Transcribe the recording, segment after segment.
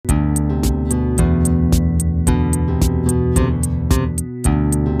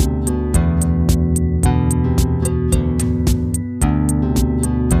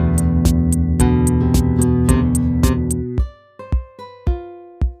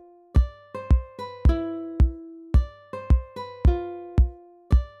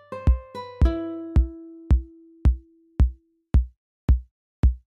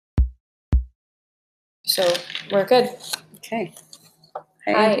So we're good. Okay.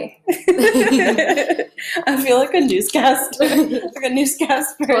 Hey. I feel like a newscast, person.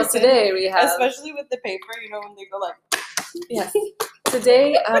 Well, today we have, especially with the paper, when they go like. Yes.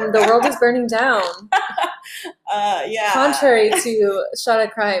 Today, the world is burning down. Yeah. Contrary to Shada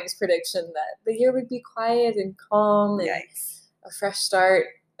Crime's prediction that the year would be quiet and calm and a fresh start.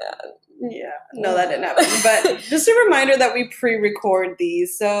 No, that didn't happen. But just a reminder that we pre-record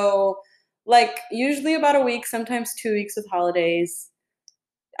these. So, usually about a week, sometimes 2 weeks with holidays.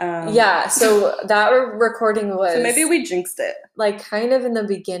 So that recording was... So maybe we jinxed it. Kind of in the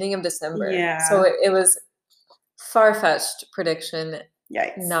beginning of December. Yeah. So it was farfetched prediction.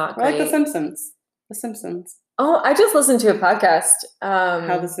 Yikes. Not great. Like The Simpsons. The Simpsons. Oh, I just listened to a podcast.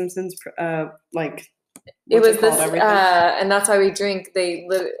 How The Simpsons, it was this, and that's why we drink.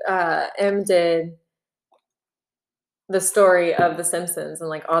 M did the story of The Simpsons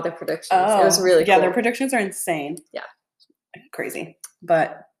and all their predictions. Oh, it was really cool. Yeah, their predictions are insane. Yeah. Crazy.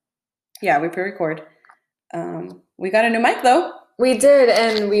 But yeah, we pre-record. We got a new mic though. We did,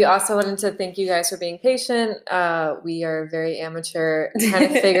 and we also wanted to thank you guys for being patient. We are very amateur, kind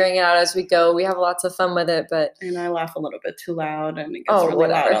of figuring it out as we go. We have lots of fun with it, and I laugh a little bit too loud, and it gets really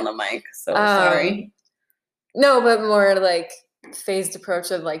loud on the mic. So sorry. No, but more phased approach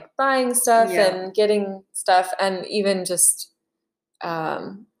of buying stuff and getting stuff, and even just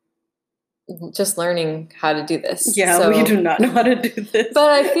learning how to do this. Yeah, so, we do not know how to do this. But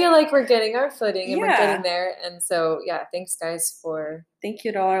I feel like we're getting our footing and we're getting there. And so, thanks guys for... Thank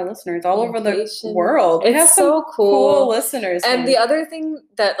you to all our listeners all over the world. It's so cool listeners. And the other thing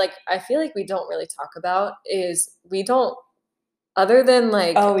that I feel like we don't really talk about is we don't, other than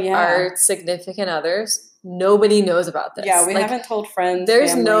our significant others, nobody knows about this. Yeah, we haven't told friends.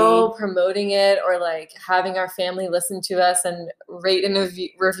 There's no promoting it or having our family listen to us and rate and review.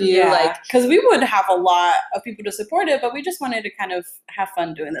 Yeah, because we would have a lot of people to support it, but we just wanted to kind of have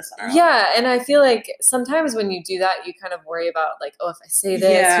fun doing this on our own. Yeah, and I feel like sometimes when you do that, you kind of worry about if I say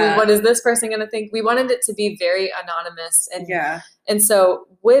this, what is this person going to think? We wanted it to be very anonymous, and so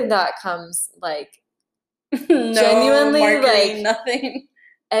with that comes genuinely nothing.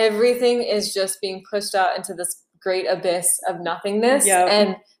 Everything is just being pushed out into this great abyss of nothingness.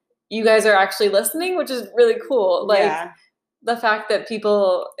 And you guys are actually listening, which is really cool. The fact that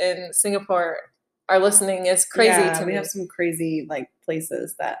people in Singapore are listening is crazy to me. We have some crazy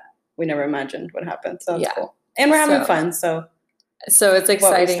places that we never imagined would happen. So it's cool. And we're having fun. So it's exciting.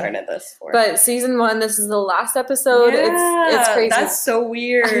 What we started this for. But season 1, this is the last episode. It's crazy. That's so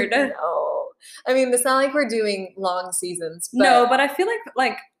weird. I know. I mean, it's not like we're doing long seasons. But no, but I feel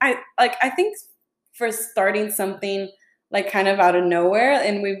I think for starting something kind of out of nowhere,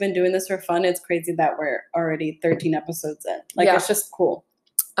 and we've been doing this for fun, it's crazy that we're already 13 episodes in. It's just cool.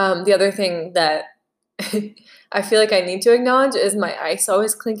 The other thing that I feel like I need to acknowledge is my ice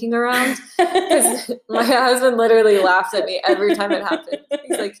always clinking around. Because my husband literally laughs at me every time it happens.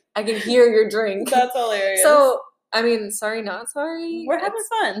 He's like, I can hear your drink. That's hilarious. So, I mean, sorry, not sorry. We're having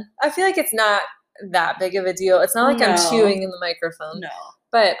fun. I feel like it's not that big of a deal. It's not like I'm chewing in the microphone. No.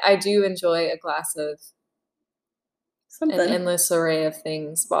 But I do enjoy a glass of something. An endless array of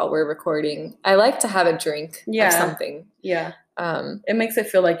things while we're recording. I like to have a drink of something. Yeah. It makes it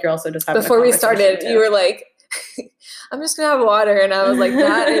feel like you're also just having before we started, you were like, I'm just going to have water. And I was like,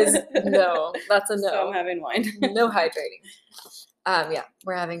 that is no. That's a no. So I'm having wine. No hydrating.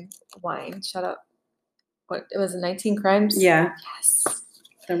 We're having wine. Shut up. What, it was 19 Crimes? Yeah. Yes.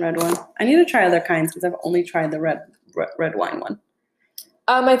 The red one. I need to try other kinds because I've only tried the red wine one.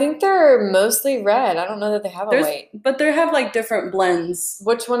 I think they're mostly red. I don't know that they have a white. But they have different blends.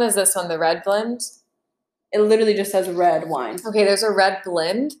 Which one is this one? The red blend? It literally just says red wine. Okay, there's a red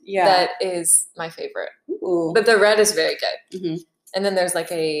blend that is my favorite. Ooh. But the red is very good. Mm-hmm. And then there's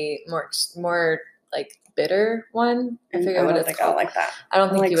a more bitter one. I forget what it's called. I like that. I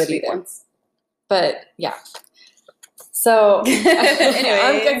don't think you would either. Ones. But yeah. So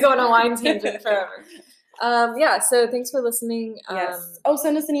anyway, I'm going on wine tangent forever. So thanks for listening. Yes.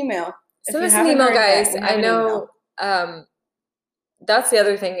 Send us an email. Send us an email, guys. I know that's the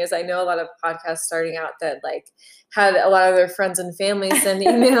other thing is I know a lot of podcasts starting out that had a lot of their friends and family send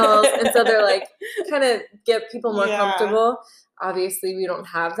emails, and so they're kind of get people more comfortable. Obviously, we don't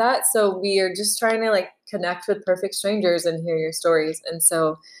have that, so we are just trying to connect with perfect strangers and hear your stories, and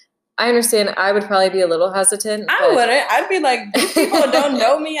so. I understand. I would probably be a little hesitant. I wouldn't. I'd be like, these people don't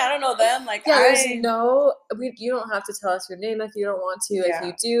know me. I don't know them. You don't have to tell us your name if you don't want to. If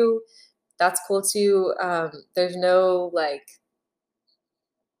you do, that's cool too. There's no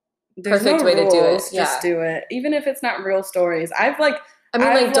perfect way to do it. Just do it. Even if it's not real stories. I've I mean,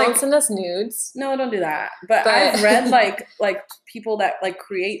 like, don't send us nudes. No, don't do that. But I've read like people that like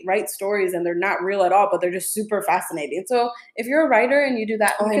write stories and they're not real at all, but they're just super fascinating. So if you're a writer and you do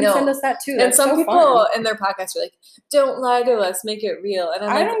that, you can send us that too. And some people in their podcasts are like, "Don't lie to us, make it real." And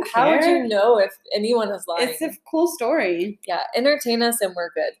I'm like, don't how would you know if anyone is lying? It's a cool story. Yeah, entertain us and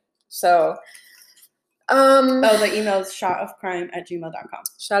we're good. So, the email is shotofcrime@gmail.com.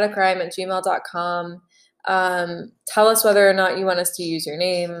 Shotofcrime@gmail.com. Tell us whether or not you want us to use your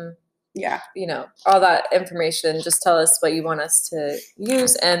name. Yeah. You know, all that information. Just tell us what you want us to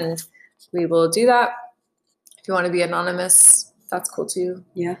use and we will do that. If you want to be anonymous, that's cool too.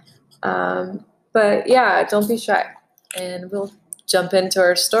 Yeah. But yeah, don't be shy. And we'll jump into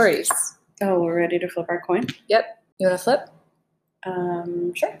our stories. Oh, we're ready to flip our coin? Yep. You want to flip?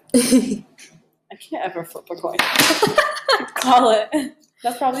 Sure. I can't ever flip a coin. Call it.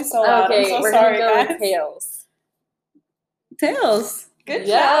 That's probably so loud. Okay, I'm so we're sorry, gonna go guys. Tails. Tails. Good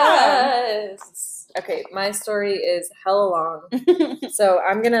Yes. Okay, my story is hella long. So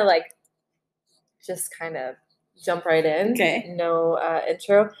I'm gonna like just kind of jump right in. Okay. No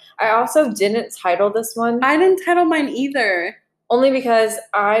intro. I also didn't title this one. I didn't title mine either. Only because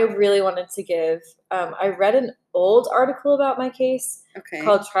I really wanted to give. I read an old article about my case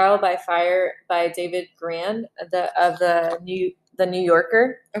called "Trial by Fire" by David Grand of the New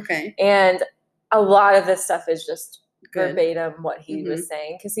Yorker. Okay. And a lot of this stuff is just verbatim what he was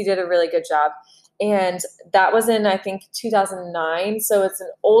saying because he did a really good job. And that was in, I think, 2009. So it's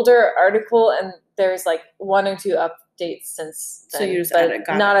an older article and there's like one or two updates since then. So you just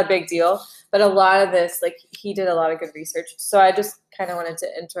not a big deal. But a lot of this, like he did a lot of good research. So I just kind of wanted to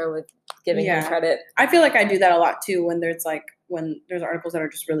intro with giving him credit. I feel like I do that a lot too when there's articles that are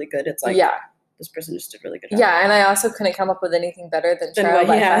just really good. It's like, this person just did really good job. Yeah, and I also couldn't come up with anything better than Trial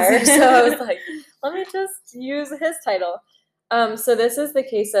by Fire. So I was like, let me just use his title. So this is the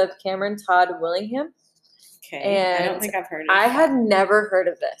case of Cameron Todd Willingham. Okay. And I don't think I've heard of I had never heard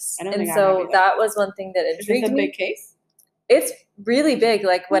of this. And so that was one thing that intrigued me. Is it a big case? It's really big.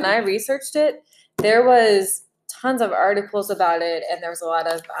 Like when I researched it, there was tons of articles about it and there was a lot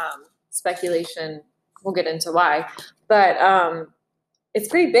of speculation. We'll get into why. But it's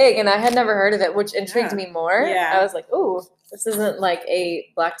pretty big and I had never heard of it, which intrigued me more. Yeah. I was like, ooh, this isn't like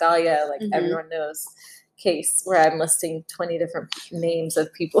a Black Dahlia, like everyone knows case where I'm listing 20 different names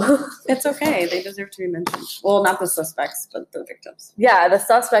of people. It's okay. They deserve to be mentioned. Well, not the suspects, but the victims. Yeah, the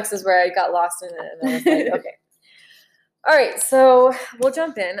suspects is where I got lost in it. And I was like, okay. All right, so we'll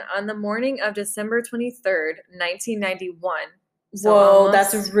jump in. On the morning of December 23rd, 1991. So whoa,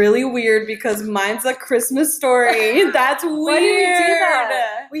 that's really weird because mine's a Christmas story. That's weird. Why did we do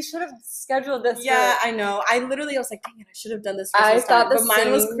that? We should have scheduled this. Yeah, I know. I was like, dang it, I should have done this Christmas time. But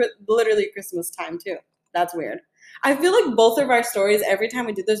mine was literally Christmas time too. That's weird. I feel like both of our stories, every time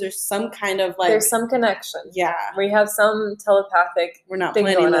we do this, there's some kind of like... There's some connection. Yeah. We have some telepathic... We're not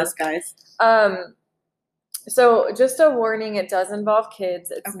planning this, guys. So just a warning, it does involve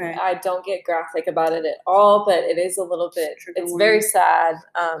kids. I don't get graphic about it at all, but it is a little bit... It's very sad.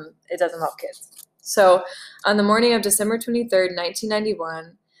 It does involve kids. So on the morning of December 23rd,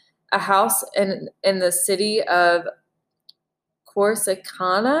 1991, a house in the city of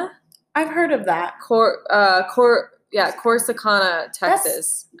Corsicana... I've heard of that. Corsicana,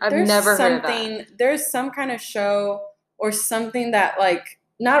 Texas. I've never heard of that. There's some kind of show or something that like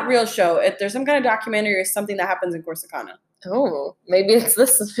not real show. There's some kind of documentary or something that happens in Corsicana. Oh, maybe it's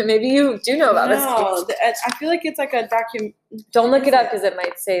this. Maybe you do know about this case. I feel like it's like a document. Don't look it up because it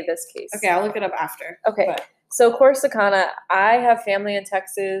might say this case. Okay, I'll look it up after. Okay. So Corsicana, I have family in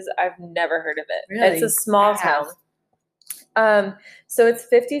Texas. I've never heard of it. Really? It's a small town. So it's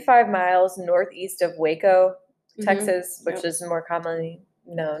 55 miles northeast of Waco, Texas, which is more commonly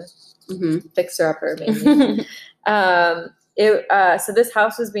known. Fixer-upper, maybe. So this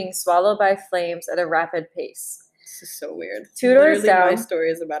house was being swallowed by flames at a rapid pace. This is so weird. 2 doors down. My story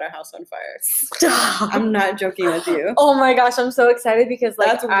is about a house on fire. Stop. I'm not joking with you. Oh my gosh, I'm so excited because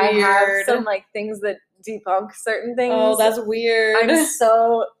like I have some like things that debunk certain things. Oh, that's weird. I'm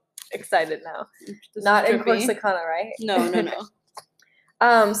so excited now. Not in Corsicana, right?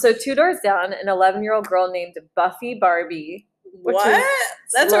 No. So 2 doors down, an 11-year-old girl named Buffy Barbie. What?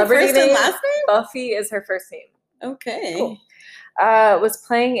 That's her first and last name? Buffy is her first name. Okay. Cool. Was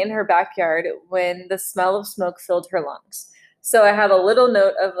playing in her backyard when the smell of smoke filled her lungs. So I have a little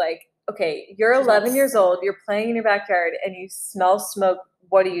note of like, okay, you're 11 years old, you're playing in your backyard, and you smell smoke.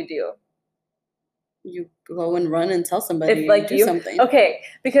 What do? You go and run and tell somebody like do something. Okay,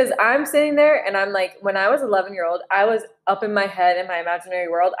 because I'm sitting there and I'm like, when I was 11-year-old, I was up in my head in my imaginary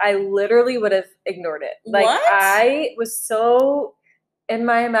world. I literally would have ignored it. Like I was so in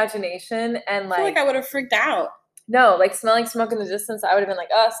my imagination, and I feel like I would have freaked out. No, like smelling smoke in the distance, I would have been like,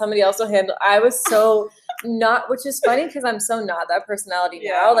 oh, somebody else will handle. I was so not, which is funny because I'm so not that personality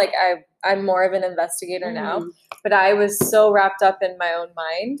now. Like I'm more of an investigator now, but I was so wrapped up in my own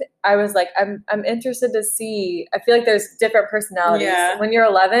mind. I was like, I'm interested to see. I feel like there's different personalities. Yeah. When you're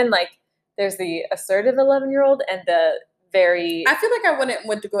 11, like there's the assertive 11-year-old and the very. I feel like I wouldn't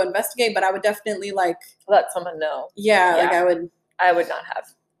want to go investigate, but I would definitely like let someone know. Yeah, like I would not have.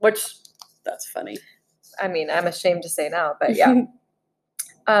 Which that's funny. I mean, I'm ashamed to say now, but yeah.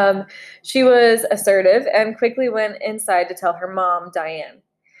 She was assertive and quickly went inside to tell her mom, Diane.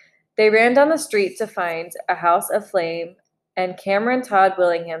 They ran down the street to find a house aflame and Cameron Todd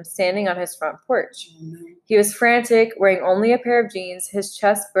Willingham standing on his front porch. He was frantic, wearing only a pair of jeans, his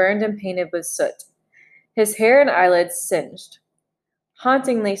chest burned and painted with soot. His hair and eyelids singed.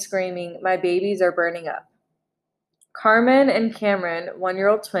 Hauntingly screaming, "My babies are burning up." Carmen and Cameron,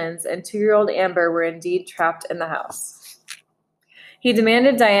 1-year-old twins, and 2-year-old Amber were indeed trapped in the house. He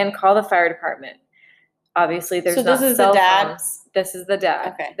demanded Diane call the fire department. Obviously, there's not cell phones. This is the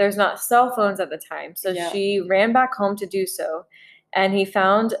dad. Okay. There's not cell phones at the time, so she ran back home to do so, and he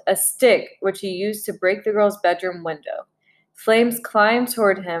found a stick which he used to break the girl's bedroom window. Flames climbed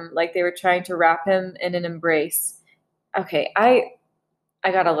toward him like they were trying to wrap him in an embrace. Okay, I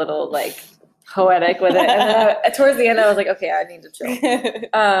got a little like poetic with it, and then towards the end I was like, okay, I need to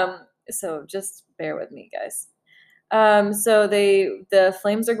chill. So just bear with me, guys. So the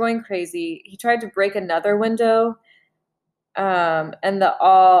flames are going crazy. He tried to break another window, and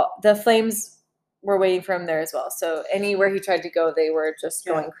the flames were waiting for him there as well. So anywhere he tried to go, they were just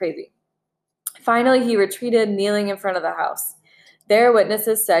going crazy. Finally, he retreated, kneeling in front of the house. There,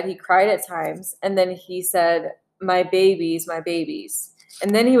 witnesses said he cried at times, and then he said, "My babies, my babies."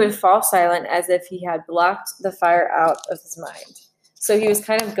 And then he would fall silent as if he had blocked the fire out of his mind. So he was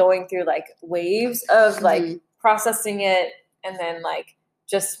kind of going through like waves of like processing it and then like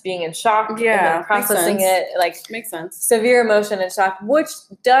just being in shock and then processing it. Like makes sense. Severe emotion and shock, which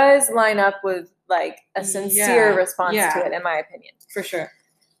does line up with like a sincere response to it, in my opinion. For sure.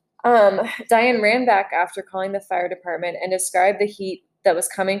 Diane ran back after calling the fire department and described the heat that was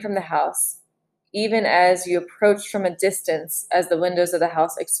coming from the house, even as you approached from a distance as the windows of the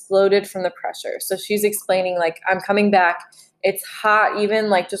house exploded from the pressure. So she's explaining, like, I'm coming back. It's hot, even,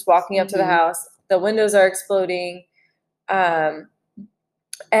 like, just walking up to the house. The windows are exploding. And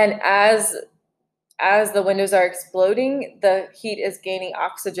as the windows are exploding, the heat is gaining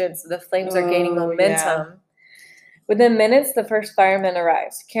oxygen, so the flames are gaining momentum. Within minutes, the first fireman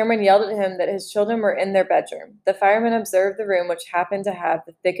arrived. Cameron yelled at him that his children were in their bedroom. The fireman observed the room, which happened to have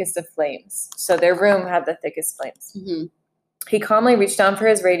the thickest of flames. So their room had the thickest flames. He calmly reached down for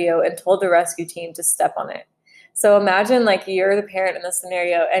his radio and told the rescue team to step on it. So imagine, like, you're the parent in this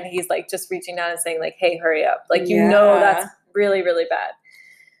scenario, and he's, like, just reaching down and saying, like, hey, hurry up. Like, you know that's really, really bad.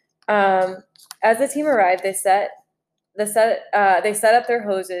 As the team arrived, they set up their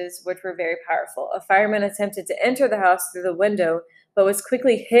hoses, which were very powerful. A fireman attempted to enter the house through the window, but was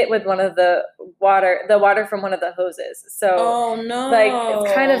quickly hit with one of the water from one of the hoses. So, like,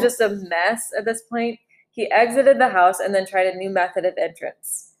 it's kind of just a mess at this point. He exited the house and then tried a new method of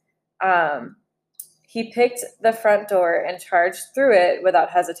entrance. He picked the front door and charged through it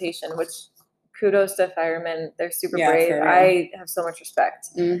without hesitation, which kudos to firemen. They're super brave. I have so much respect.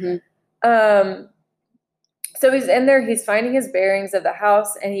 So he's in there, he's finding his bearings of the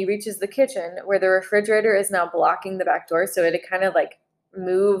house, and he reaches the kitchen where the refrigerator is now blocking the back door. So it had kind of like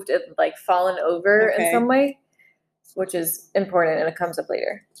moved and like fallen over in some way, which is important, and it comes up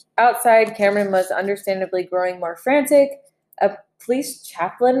later. Outside, Cameron was understandably growing more frantic. A police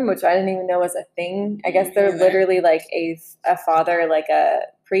chaplain, which I didn't even know was a thing. I guess they're literally like a father, like a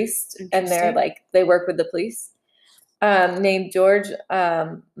priest, and they're like, they work with the police, named George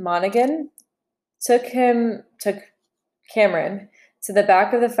Monaghan. Took Cameron to the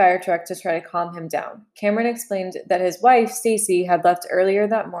back of the fire truck to try to calm him down. Cameron explained that his wife, Stacy, had left earlier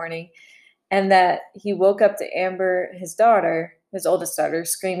that morning and that he woke up to Amber, his daughter, his oldest daughter,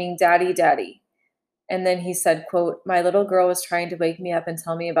 screaming, "Daddy, Daddy." And then he said, quote, "My little girl was trying to wake me up and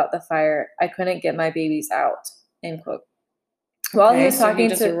tell me about the fire. I couldn't get my babies out," end quote. While he was talking he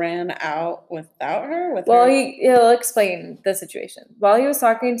just ran out without her? He'll explain the situation. While he was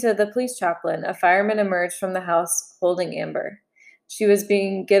talking to the police chaplain, a fireman emerged from the house holding Amber. She was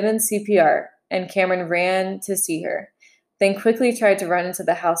being given CPR, and Cameron ran to see her, then quickly tried to run into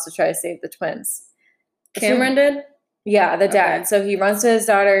the house to try to save the twins. Cameron did? Yeah, the dad. So he runs to his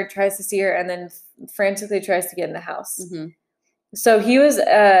daughter, tries to see her, and then frantically tries to get in the house. So he was,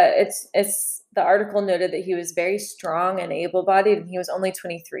 it's the article noted that he was very strong and able-bodied, and he was only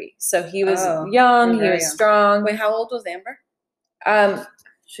 23. So he was young, he was strong. Wait, how old was Amber?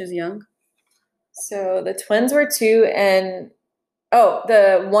 She was young. So the twins were 2, and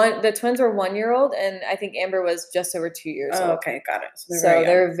the twins were 1-year-old, and I think Amber was just over 2 years old. Okay, got it. So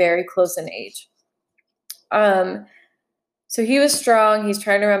they're very close in age. So he was strong. He's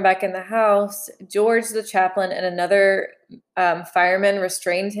trying to run back in the house. George, the chaplain, and another fireman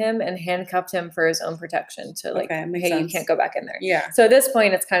restrained him and handcuffed him for his own protection to hey, sense. You can't go back in there. Yeah. So at this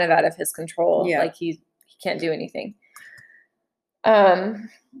point, it's kind of out of his control. Yeah. Like he can't do anything.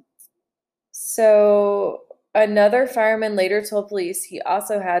 So another fireman later told police he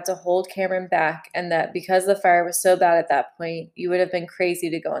also had to hold Cameron back, and that because the fire was so bad at that point, you would have been crazy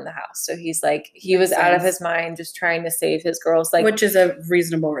to go in the house. So he's like, he was out of his mind just trying to save his girls. Like, which is a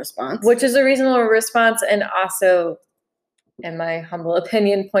reasonable response. And also, in my humble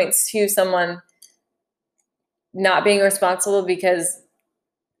opinion, points to someone not being responsible because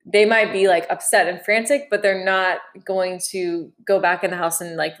they might be like upset and frantic, but they're not going to go back in the house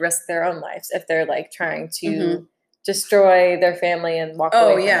and like risk their own lives if they're like trying to destroy their family and walk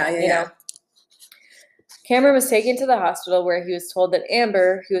away. You know? Cameron was taken to the hospital where he was told that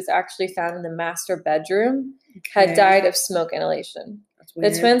Amber, who was actually found in the master bedroom, had died of smoke inhalation. The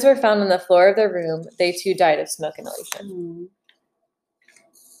twins were found on the floor of their room. They too died of smoke inhalation.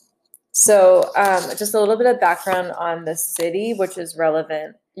 So just a little bit of background on the city, which is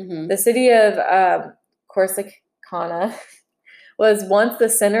relevant. The city of Corsicana was once the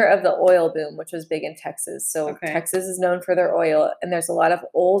center of the oil boom, which was big in Texas. So Texas is known for their oil, and there's a lot of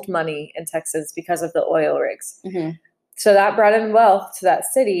old money in Texas because of the oil rigs. So that brought in wealth to that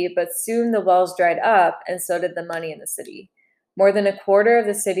city, but soon the wells dried up, and so did the money in the city. More than a quarter of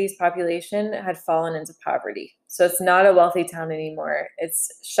the city's population had fallen into poverty. So it's not a wealthy town anymore.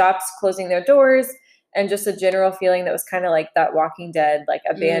 It's shops closing their doors and just a general feeling that was kind of like that Walking Dead, like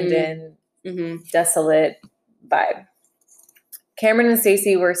abandoned, desolate vibe. Cameron and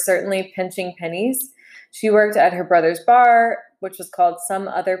Stacy were certainly pinching pennies. She worked at her brother's bar, which was called Some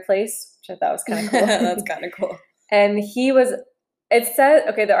Other Place, which I thought was kind of cool. That's kind of cool. And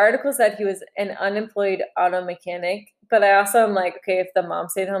the article said he was an unemployed auto mechanic, but I also am like, okay, if the mom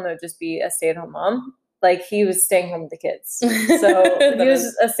stayed home, it would just be a stay-at-home mom. Like, he was staying home with the kids. So he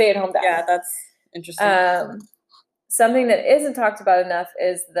was a stay-at-home dad. Yeah, that's interesting. Something that isn't talked about enough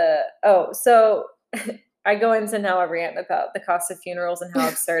is I go into now a rant about the cost of funerals and how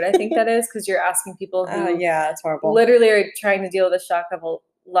absurd I think that is, because you're asking people who it's horrible. Literally are trying to deal with the shock of a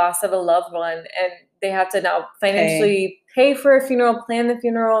loss of a loved one, and they have to now financially pay for a funeral, plan the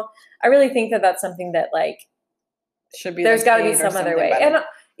funeral. I really think that that's something that like should be. There's got to be some other way, and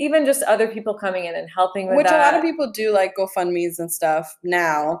even just other people coming in and helping with which that. A lot of people do, like GoFundMe's and stuff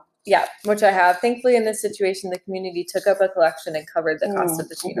now. Yeah, which I have. Thankfully, in this situation, the community took up a collection and covered the cost of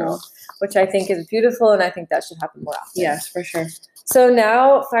the funeral, which I think is beautiful, and I think that should happen more often. Yes, for sure. So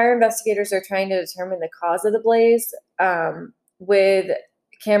now fire investigators are trying to determine the cause of the blaze. With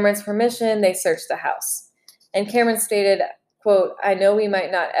Cameron's permission, they searched the house. And Cameron stated, quote, "I know we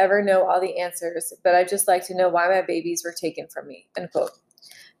might not ever know all the answers, but I'd just like to know why my babies were taken from me," end quote.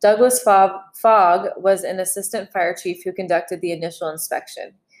 Douglas Fogg was an assistant fire chief who conducted the initial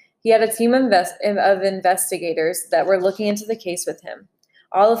inspection. He had a team of investigators that were looking into the case with him,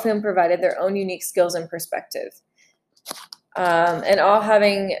 all of whom provided their own unique skills and perspective, and all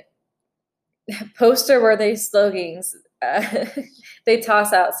having poster-worthy slogans they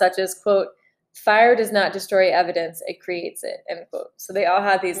toss out, such as, quote, "Fire does not destroy evidence, it creates it," end quote. So they all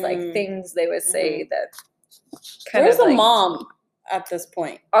had these like things they would say that kind Where's of the mom at this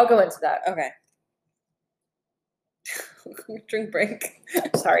point? I'll go into that. Okay. Drink break.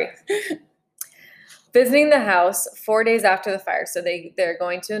 Sorry. Visiting the house 4 days after the fire. So they're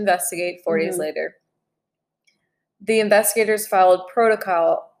going to investigate 4 days later. The investigators followed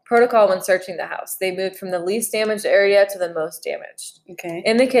protocol when searching the house. They moved from the least damaged area to the most damaged. Okay.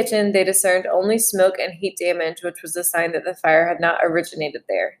 In the kitchen, they discerned only smoke and heat damage, which was a sign that the fire had not originated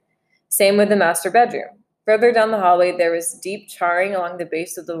there. Same with the master bedroom. Further down the hallway, there was deep charring along the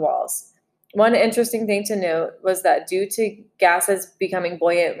base of the walls. One interesting thing to note was that due to gases becoming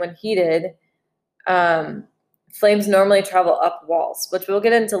buoyant when heated, flames normally travel up walls, which we'll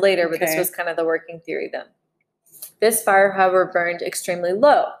get into later, but this was kind of the working theory then. This fire, however, burned extremely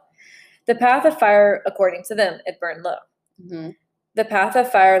low. The path of fire, according to them, it burned low. The path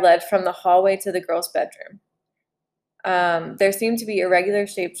of fire led from the hallway to the girls' bedroom. There seemed to be irregular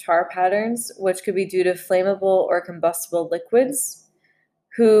shaped char patterns, which could be due to flammable or combustible liquids.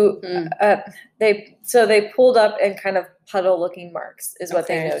 who they pulled up and kind of puddle-looking marks is what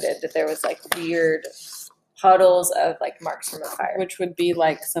they noted, that there was like weird puddles of like marks from a fire. Which would be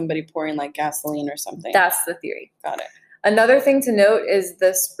like somebody pouring like gasoline or something. That's the theory. Got it. Another thing to note is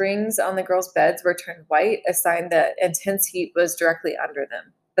the springs on the girls' beds were turned white, a sign that intense heat was directly under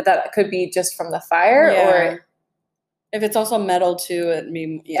them. But that could be just from the fire, or if it's also metal too, I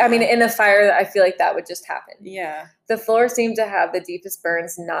mean, in a fire, I feel like that would just happen. Yeah. The floor seemed to have the deepest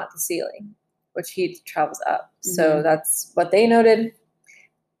burns, not the ceiling, which heat travels up. So that's what they noted.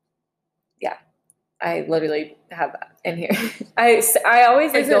 Yeah, I literally have that in here. I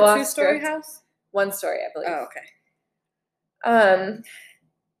always like go off. Is it a 2-story house? 1 story, I believe. Oh, okay.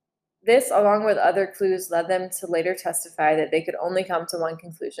 This, along with other clues, led them to later testify that they could only come to one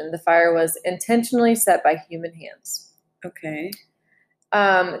conclusion: the fire was intentionally set by human hands. Okay.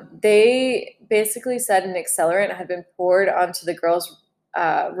 They basically said an accelerant had been poured onto the girls'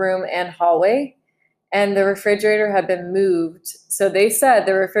 room and hallway, and the refrigerator had been moved. So they said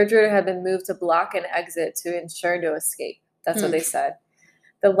the refrigerator had been moved to block an exit to ensure no escape. That's what they said.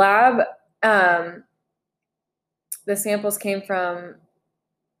 The lab, the samples came from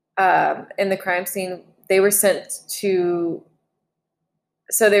in the crime scene. They were sent to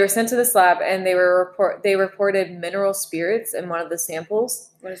this lab, and they reported mineral spirits in one of the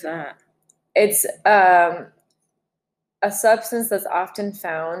samples. What is that? It's a substance that's often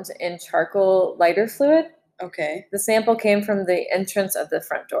found in charcoal lighter fluid. Okay. The sample came from the entrance of the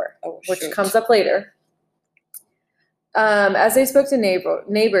front door, which comes up later. As they spoke to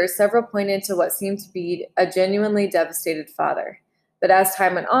neighbors, several pointed to what seemed to be a genuinely devastated father. But as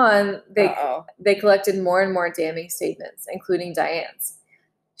time went on, they collected more and more damning statements, including Diane's.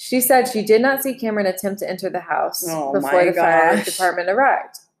 She said she did not see Cameron attempt to enter the house before the fire department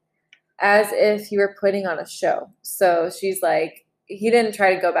arrived, as if he were putting on a show. So she's like, he didn't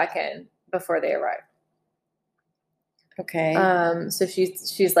try to go back in before they arrived. Okay. So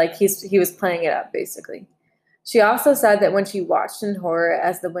she's like, he was playing it up, basically. She also said that when she watched in horror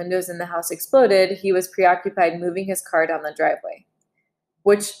as the windows in the house exploded, he was preoccupied moving his car down the driveway,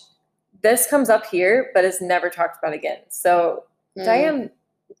 which this comes up here, but is never talked about again. So Diane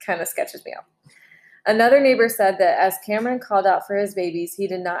kind of sketches me out. Another neighbor said that as Cameron called out for his babies, he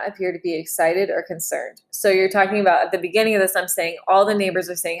did not appear to be excited or concerned. So you're talking about at the beginning of this, I'm saying all the neighbors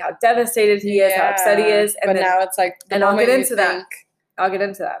are saying how devastated he is, how upset he is. And now it's like, I'll get into that.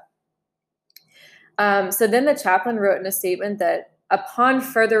 So then the chaplain wrote in a statement that upon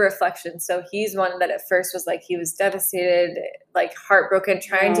further reflection, so he's one that at first was like, he was devastated, like heartbroken,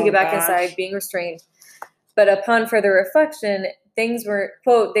 trying to get back inside, being restrained. But upon further reflection, things were,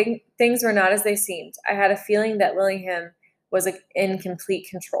 quote, things were not as they seemed. I had a feeling that Willingham was in complete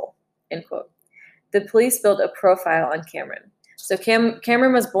control, end quote. The police built a profile on Cameron. So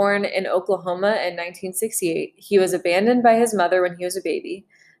Cameron was born in Oklahoma in 1968. He was abandoned by his mother when he was a baby.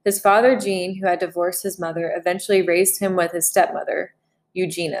 His father, Gene, who had divorced his mother, eventually raised him with his stepmother,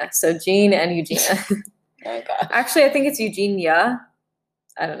 Eugenia. So Gene and Eugenia. Oh, God. Actually, I think it's Eugenia.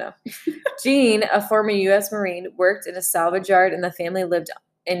 I don't know. Gene, a former U.S. Marine, worked in a salvage yard, and the family lived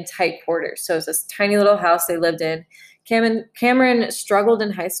in tight quarters. So it was this tiny little house they lived in. Cameron struggled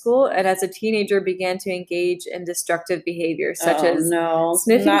in high school, and as a teenager began to engage in destructive behavior, such as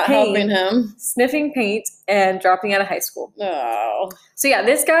sniffing paint, and dropping out of high school. No. So yeah,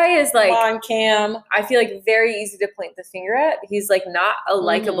 this guy is like, come on, Cam. I feel like very easy to point the finger at. He's like not a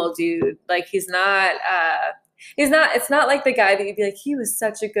likable dude. Like he's not. It's not like the guy that you'd be like, he was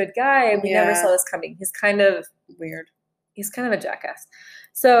such a good guy, and we never saw this coming. He's kind of weird. He's kind of a jackass.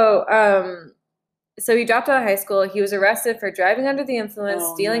 So, so he dropped out of high school. He was arrested for driving under the influence,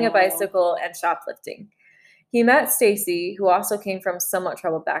 stealing a bicycle, and shoplifting. He met Stacy, who also came from somewhat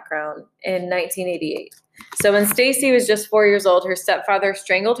troubled background, in 1988. So when Stacy was just 4 years old, her stepfather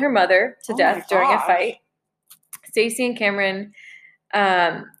strangled her mother to death during a fight. Stacy and Cameron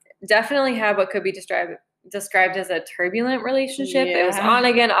definitely had what could be described as a turbulent relationship. It was on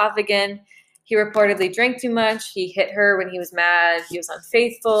again, off again. He reportedly drank too much. He hit her when he was mad. He was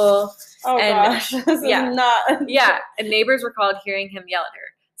unfaithful. Oh, gosh. This is not. Yeah. And neighbors were called hearing him yell at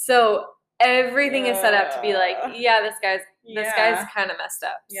her. So everything is set up to be like, this guy's kind of messed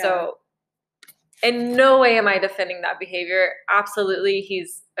up. Yeah. So in no way am I defending that behavior. Absolutely,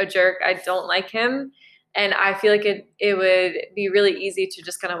 he's a jerk. I don't like him. And I feel like it would be really easy to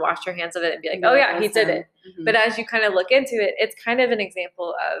just kind of wash your hands of it and be like, oh, yeah, he did it. Mm-hmm. But as you kind of look into it, it's kind of an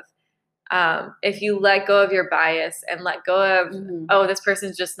example of if you let go of your bias and let go of, this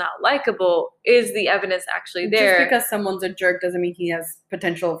person's just not likable, is the evidence actually there? Just because someone's a jerk doesn't mean he has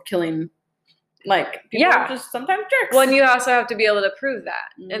potential of killing Like, people are just sometimes jerks. Well, and you also have to be able to prove that.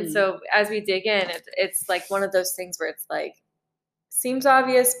 And so as we dig in, it's like one of those things where it's like, seems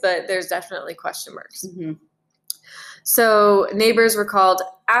obvious, but there's definitely question marks. Mm-hmm. So neighbors were called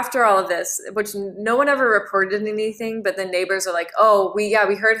after all of this, which no one ever reported anything, but then neighbors are like, oh, we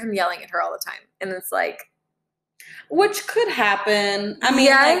heard him yelling at her all the time. And it's like, which could happen. I mean,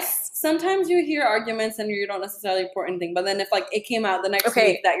 like, sometimes you hear arguments and you don't necessarily report anything, but then if like it came out the next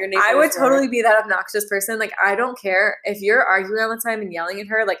week that your neighbors I would totally be that obnoxious person. Like, I don't care if you're arguing all the time and yelling at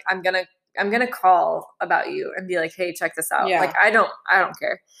her. Like, I'm gonna call about you and be like, hey, check this out. Like, I don't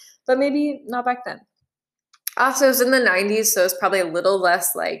care. But maybe not back then. Also, it was in the 90s, so it's probably a little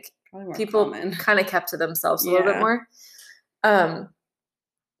less like people kind of kept to themselves a little bit more.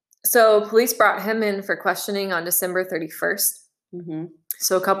 So police brought him in for questioning on December 31st. Mm-hmm.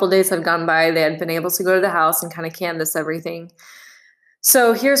 So a couple days had gone by. They had been able to go to the house and kind of canvass everything.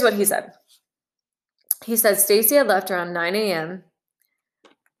 So here's what he said. He said Stacy had left around 9 a.m.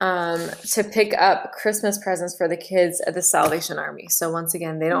 To pick up Christmas presents for the kids at the Salvation Army. So once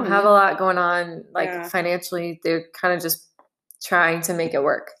again, they don't have a lot going on, like financially. They're kind of just trying to make it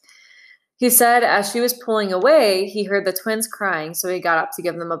work. He said as she was pulling away, he heard the twins crying, so he got up to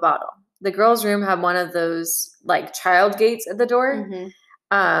give them a bottle. The girls' room had one of those like child gates at the door,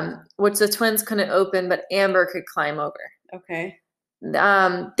 which the twins couldn't open, but Amber could climb over. Okay.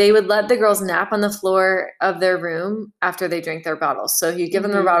 They would let the girls nap on the floor of their room after they drank their bottles. So he'd give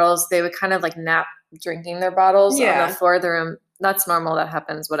them their bottles. They would kind of like nap drinking their bottles on the floor of the room. That's normal. That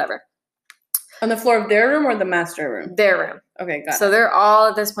happens. Whatever. On the floor of their room or the master room? Their room. Okay, got it. So they're all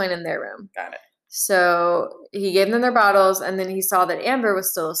at this point in their room. Got it. So he gave them their bottles, and then he saw that Amber was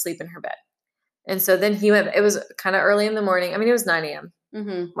still asleep in her bed. And so then he went, it was kind of early in the morning. I mean, it was 9 a.m.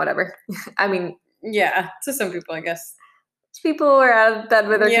 Whatever. I mean. Yeah, to some people, I guess. People were out of bed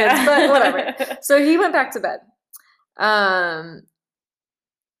with their kids, but whatever. So he went back to bed.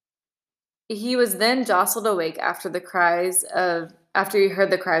 He was then jostled awake after he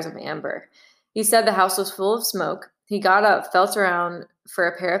heard the cries of Amber. He said the house was full of smoke. He got up, felt around for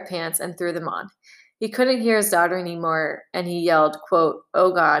a pair of pants, and threw them on. He couldn't hear his daughter anymore, and he yelled, quote,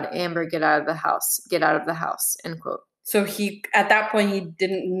 "Oh God, Amber, get out of the house. Get out of the house," end quote. So at that point, he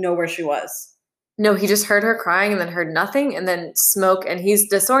didn't know where she was. No, he just heard her crying and then heard nothing and then smoke, and he's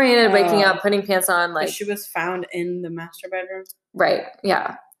disoriented, waking up, putting pants on. Like, she was found in the master bedroom? Right,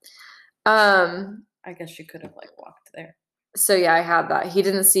 yeah. I guess she could have like walked there. So yeah, I have that. He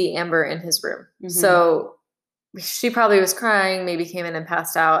didn't see Amber in his room. So she probably was crying, maybe came in and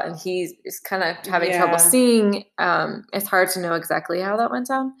passed out, and he is kind of having trouble seeing. It's hard to know exactly how that went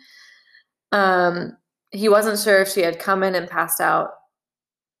down. He wasn't sure if she had come in and passed out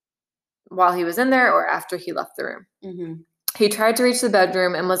while he was in there or after he left the room. He tried to reach the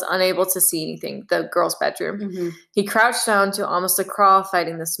bedroom and was unable to see anything, the girl's bedroom. He crouched down to almost a crawl,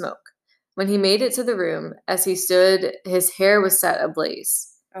 fighting the smoke. When he made it to the room, as he stood, his hair was set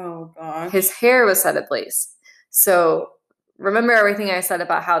ablaze. Oh, gosh. His hair was set ablaze. So remember everything I said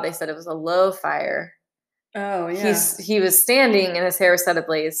about how they said it was a low fire. Oh, yeah. He was standing and his hair was set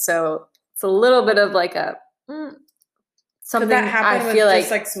ablaze. So it's a little bit of like a something. Could that happen I feel with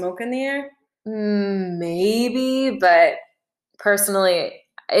just like smoke in the air? Maybe, but personally,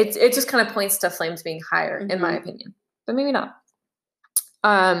 it just kind of points to flames being higher, in my opinion. But maybe not.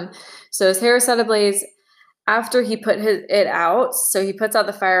 So his hair was set ablaze. After he put it out, so he puts out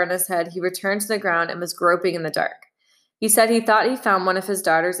the fire on his head, he returned to the ground and was groping in the dark. He said he thought he found one of his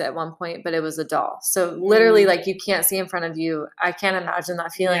daughters at one point, but it was a doll. So literally, like, you can't see in front of you. I can't imagine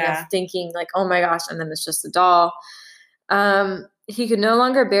that feeling of thinking like, oh my gosh, and then it's just a doll. He could no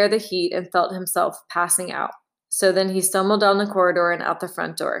longer bear the heat and felt himself passing out. So then he stumbled down the corridor and out the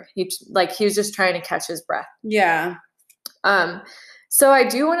front door. He was just trying to catch his breath. Yeah. So I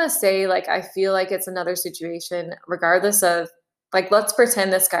do want to say, like, I feel like it's another situation, regardless of, like, let's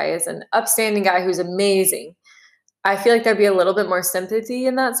pretend this guy is an upstanding guy who's amazing. I feel like there'd be a little bit more sympathy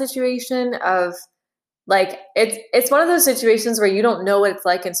in that situation of, like, it's one of those situations where you don't know what it's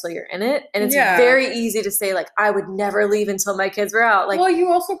like until you're in it. And it's very easy to say, like, I would never leave until my kids were out. Like, well,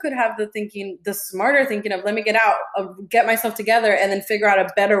 you also could have the smarter thinking of, let me get out, get myself together, and then figure out a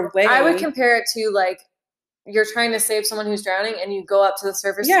better way. I would compare it to, like, you're trying to save someone who's drowning and you go up to the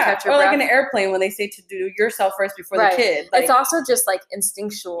surface to catch your breath. Or like an airplane when they say to do yourself first before the kid. Like, it's also just like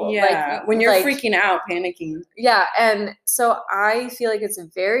instinctual. Yeah, like, when you're freaking out, panicking. Yeah, and so I feel like it's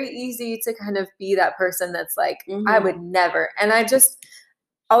very easy to kind of be that person that's like, I would never. And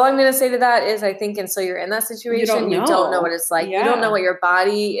all I'm going to say to that is I think until you're in that situation, you don't know what it's like. Yeah. You don't know what your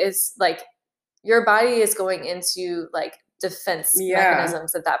body is like. Your body is going into like defense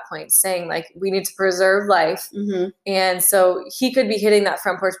mechanisms at that point, saying like, we need to preserve life. And so he could be hitting that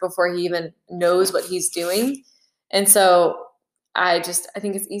front porch before he even knows what he's doing. And so I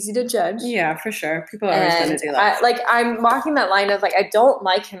think it's easy to judge. Yeah, for sure. People are always going to do that. I'm walking that line of like, I don't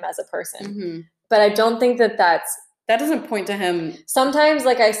like him as a person, but I don't think that doesn't point to him. Sometimes,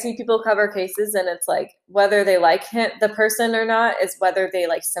 like, I see people cover cases and it's like whether they like the person or not is whether they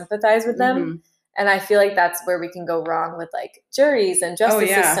like sympathize with them. And I feel like that's where we can go wrong with like juries and justice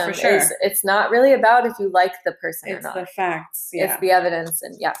system. For sure. It's not really about if you like the person or not. It's the facts. It's the evidence.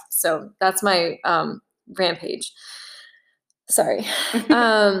 And so that's my rampage. Sorry. He's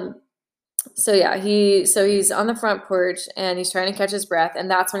on the front porch and he's trying to catch his breath,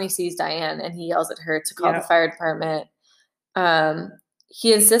 and that's when he sees Diane and he yells at her to call the fire department.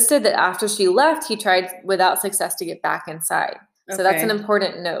 He insisted that after she left, he tried without success to get back inside. Okay. So that's an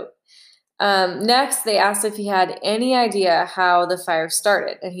important note. Next, they asked if he had any idea how the fire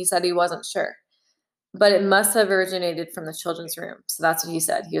started, and he said he wasn't sure, but it must have originated from the children's room. So that's what he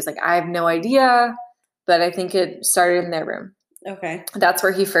said. He was like, I have no idea, but I think it started in their room. Okay. That's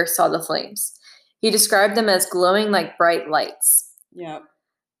where he first saw the flames. He described them as glowing like bright lights. Yeah.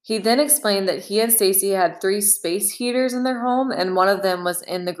 He then explained that he and Stacy had 3 space heaters in their home, and one of them was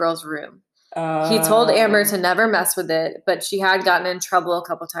in the girl's room. He told Amber to never mess with it, but she had gotten in trouble a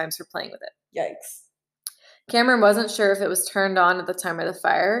couple times for playing with it. Yikes. Cameron wasn't sure if it was turned on at the time of the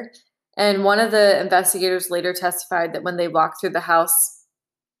fire, and one of the investigators later testified that when they walked through the house,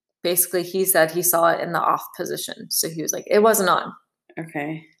 basically, he said he saw it in the off position. So he was like, it wasn't on.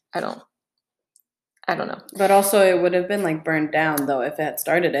 Okay. I don't know. But also it would have been like burned down though if it had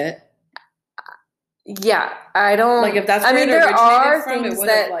started it. Yeah. I don't like if that's where there are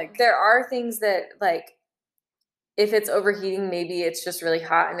things that like if it's overheating, maybe it's just really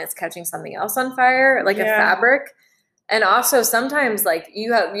hot and it's catching something else on fire, like a fabric. And also sometimes like you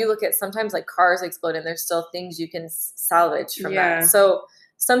look at sometimes like cars explode and there's still things you can salvage from that. So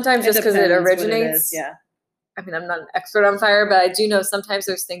sometimes just because it originates. I mean, I'm not an expert on fire, but I do know sometimes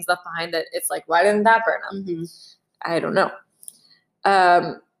there's things left behind that it's like, why didn't that burn up? I don't know.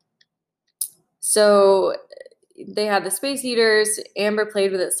 So they had the space heaters. Amber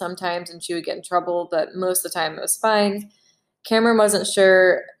played with it sometimes and she would get in trouble, but most of the time it was fine. Cameron wasn't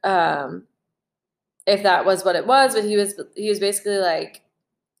sure if that was what it was, but he was basically like,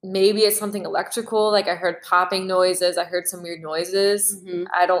 maybe it's something electrical. Like I heard popping noises. I heard some weird noises.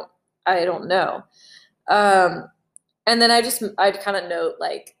 I don't know. And then I'd kind of note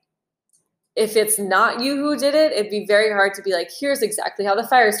like, if it's not you who did it, it'd be very hard to be like, here's exactly how the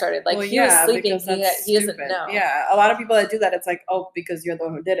fire started. Like he was sleeping. He doesn't know. Yeah. A lot of people that do that, it's like, oh, because you're the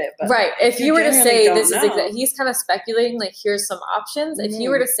one who did it. But right. If you were to say this is exactly, he's kind of speculating, like, here's some options. If you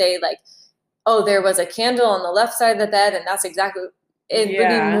were to say like, oh, there was a candle on the left side of the bed and that's exactly, it would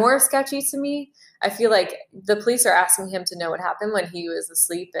be more sketchy to me. I feel like the police are asking him to know what happened when he was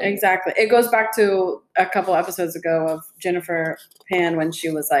asleep. Exactly. It goes back to a couple episodes ago of Jennifer Pan when she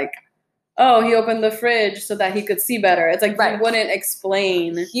was like, oh, he opened the fridge so that he could see better. It's like he wouldn't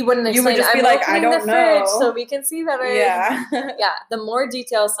explain. He wouldn't explain. You would just be like, I don't know. Fridge so we can see better. Yeah. Yeah. The more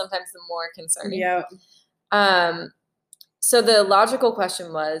details, sometimes the more concerning. Yeah. So the logical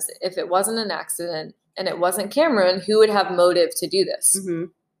question was, if it wasn't an accident and it wasn't Cameron, who would have motive to do this?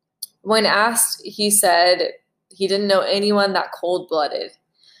 When asked, he said he didn't know anyone that cold-blooded.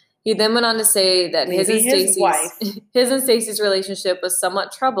 He then went on to say that his and Stacy's relationship was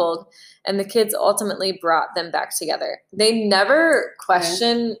somewhat troubled, and the kids ultimately brought them back together. They never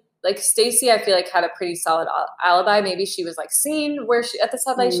questioned, like Stacy, I feel like had a pretty solid alibi. Maybe she was like seen at the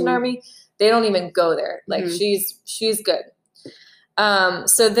Salvation Army. They don't even go there. Like she's good.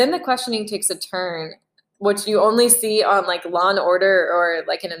 So then the questioning takes a turn, which you only see on like Law and Order or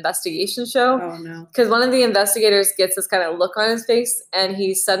like an investigation show. Oh no. Because one of the investigators gets this kind of look on his face and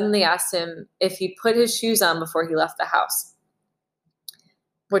he suddenly asked him if he put his shoes on before he left the house.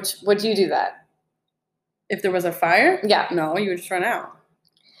 Would you do that? If there was a fire? Yeah. No, you would just run out.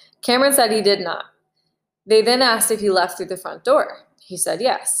 Cameron said he did not. They then asked if he left through the front door. He said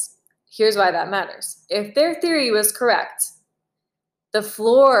yes. Here's why that matters. If their theory was correct, the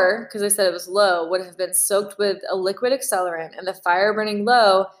floor, because they said it was low, would have been soaked with a liquid accelerant, and the fire burning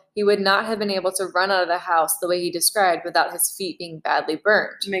low, he would not have been able to run out of the house the way he described without his feet being badly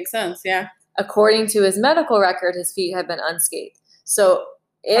burned. Makes sense, yeah. According to his medical record, his feet had been unscathed. So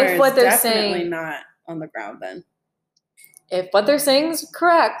if what they're saying... definitely not on the ground then. If what they're saying is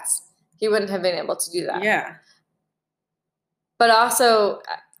correct, he wouldn't have been able to do that. Yeah. But also,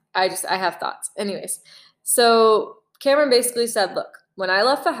 I have thoughts. Anyways, so Cameron basically said, look, when I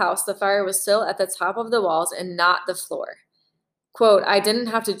left the house, the fire was still at the top of the walls and not the floor. quote, I didn't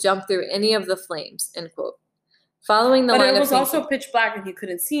have to jump through any of the flames, end quote. Following the line of thinking. But it was also pitch black and he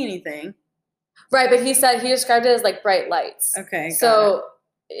couldn't see anything. Right, but he described it as like bright lights. Okay. So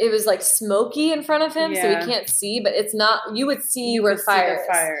it was like smoky in front of him, so he can't see, but it's not, you would see where fire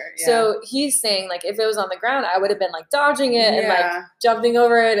is. So he's saying like, if it was on the ground, I would have been like dodging it and like jumping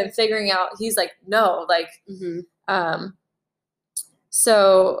over it and figuring out. He's like, no, like,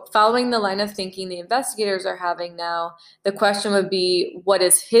 so following the line of thinking the investigators are having now, the question would be, what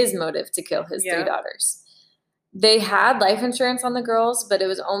is his motive to kill his 3 daughters? They had life insurance on the girls, but it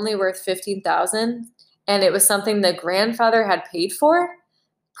was only worth $15,000, and it was something the grandfather had paid for,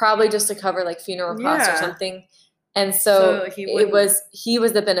 probably just to cover like funeral costs or something. And so he was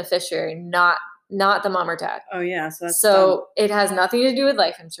the beneficiary, not the mom or dad. Oh yeah, so it has nothing to do with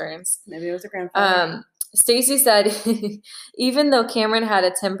life insurance. Maybe it was a grandfather. Stacey said, even though Cameron had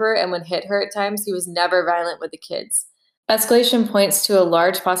a temper and would hit her at times, he was never violent with the kids. Escalation points to a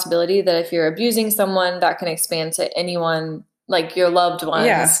large possibility that if you're abusing someone, that can expand to anyone, like your loved ones.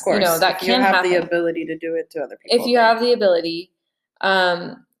 Yeah, of course. That can happen. You have the ability to do it to other people. If you have the ability.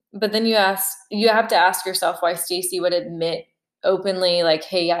 But then you have to ask yourself why Stacey would admit openly, like,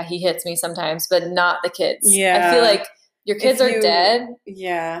 hey, yeah, he hits me sometimes, but not the kids. Yeah. I feel like your kids are dead.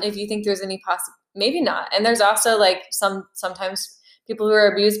 Yeah. If you think there's any maybe not. And there's also like sometimes people who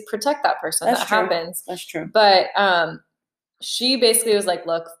are abused protect that person. That happens. That's true. But she basically was like,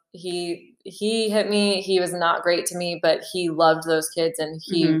 look, he hit me. He was not great to me, but he loved those kids and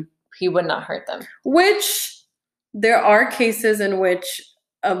he would not hurt them. Which there are cases in which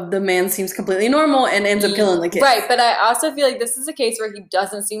the man seems completely normal and ends up killing the kids. Right. But I also feel like this is a case where he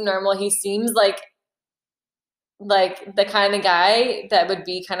doesn't seem normal. He seems like the kind of guy that would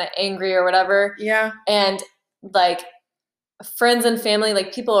be kind of angry or whatever. Yeah. And like friends and family,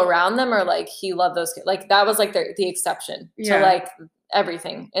 like people around them are like, he loved those kids. Like that was like the exception to like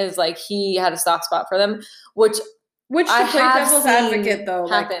everything, is like he had a soft spot for them, which to play devil's advocate though,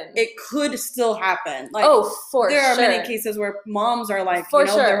 like it could still happen. Like there are many cases where moms are like, their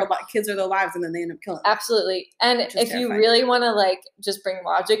kids are their lives and then they end up killing them. Absolutely. And if you really want to like just bring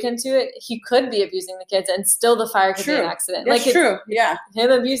logic into it, he could be abusing the kids and still the fire could be an accident. That's true. Yeah. Him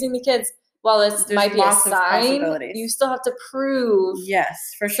abusing the kids, while it might be a sign, you still have to prove.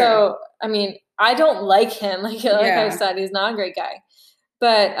 Yes, for sure. So, I mean, I don't like him. Like I said, he's not a great guy.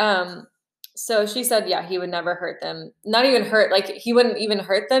 But so she said, yeah, he would never hurt them. Not even hurt. Like he wouldn't even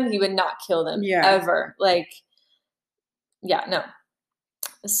hurt them. He would not kill them ever. Like, yeah, no.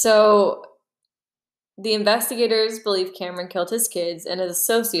 So the investigators believe Cameron killed his kids and is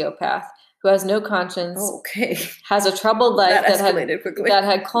a sociopath who has no conscience, has a troubled life that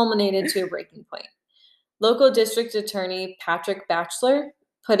had culminated to a breaking point. Local district attorney Patrick Batchelor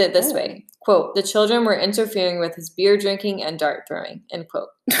put it this way, quote, the children were interfering with his beer drinking and dart throwing, end quote.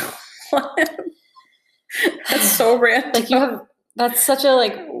 What? That's so random. That's such a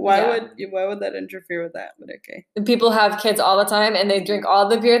why would that interfere with that? But okay. People have kids all the time and they drink all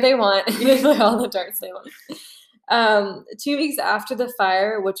the beer they want and they play all the darts they want. 2 weeks after the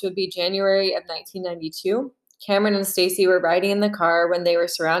fire, which would be January of 1992, Cameron and Stacey were riding in the car when they were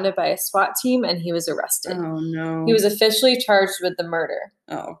surrounded by a SWAT team and he was arrested. Oh no. He was officially charged with the murder.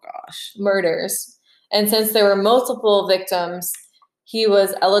 Oh gosh. Murders. And since there were multiple victims, he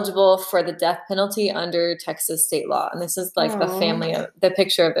was eligible for the death penalty under Texas state law. And this is like the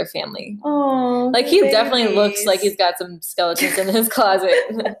picture of their family. Oh, like he definitely looks like he's got some skeletons in his closet.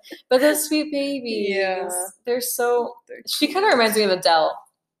 But those sweet babies, they're so, she kind of reminds me of Adele.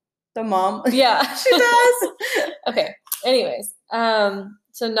 The mom? Yeah. She does. Okay. Anyways,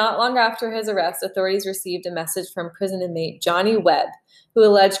 so not long after his arrest, authorities received a message from prison inmate Johnny Webb, who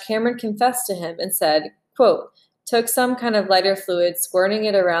alleged Cameron confessed to him and said, quote, took some kind of lighter fluid, squirting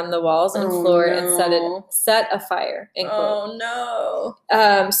it around the walls and floor and set a fire, end quote. Oh,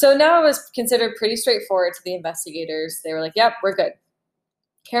 no. So now it was considered pretty straightforward to the investigators. They were like, yep, we're good.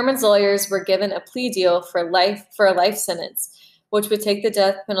 Cameron's lawyers were given a plea deal for a life sentence, which would take the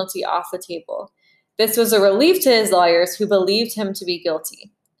death penalty off the table. This was a relief to his lawyers who believed him to be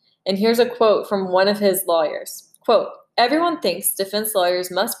guilty. And here's a quote from one of his lawyers. Quote, everyone thinks defense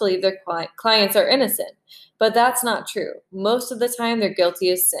lawyers must believe their clients are innocent, but that's not true. Most of the time, they're guilty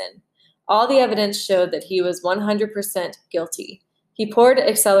as sin. All the evidence showed that he was 100% guilty. He poured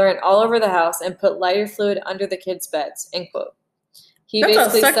accelerant all over the house and put lighter fluid under the kids' beds, end quote.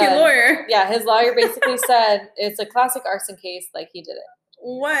 That's basically a sucky lawyer. Yeah, his lawyer basically said it's a classic arson case, like he did it.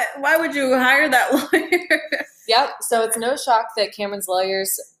 What? Why would you hire that lawyer? Yep. So it's no shock that Cameron's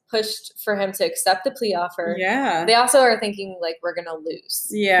lawyers pushed for him to accept the plea offer. Yeah. They also are thinking, like, we're going to lose.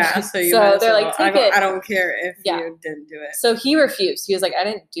 Yeah. So, they're like, take it. I don't care if you didn't do it. So he refused. He was like, I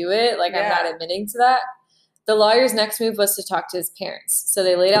didn't do it. Like, I'm not admitting to that. The lawyer's next move was to talk to his parents. So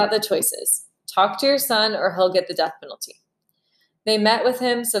they laid out the choices. Talk to your son or he'll get the death penalty. They met with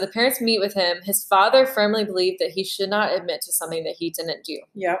him. So the parents meet with him. His father firmly believed that he should not admit to something that he didn't do.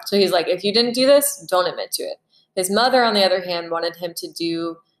 Yep. So he's like, if you didn't do this, don't admit to it. His mother, on the other hand, wanted him to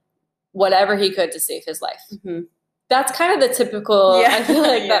do whatever he could to save his life. Mm-hmm. That's kind of the typical, I feel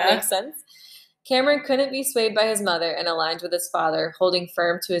like that makes sense. Cameron couldn't be swayed by his mother and aligned with his father, holding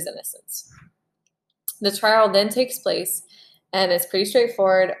firm to his innocence. The trial then takes place, and it's pretty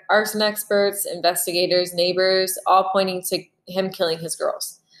straightforward. Arson experts, investigators, neighbors, all pointing to him killing his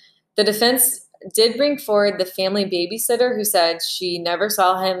girls. The defense did bring forward the family babysitter who said she never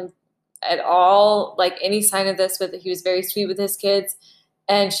saw him at all, like any sign of this, he was very sweet with his kids,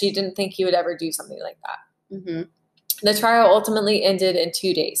 and she didn't think he would ever do something like that. Mm-hmm. The trial ultimately ended in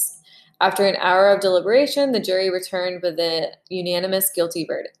 2 days. After an hour of deliberation, the jury returned with a unanimous guilty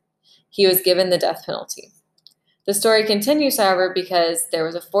verdict. He was given the death penalty. The story continues, however, because there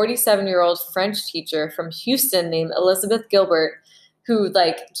was a 47-year-old French teacher from Houston named Elizabeth Gilbert who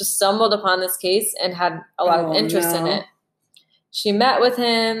just stumbled upon this case and had a lot of interest in it. She met with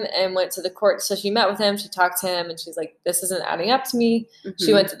him and went to the court. So she met with him, she talked to him, and she's like, this isn't adding up to me. Mm-hmm.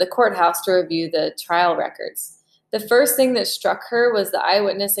 She went to the courthouse to review the trial records. The first thing that struck her was the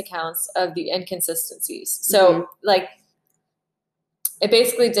eyewitness accounts of the inconsistencies. So, it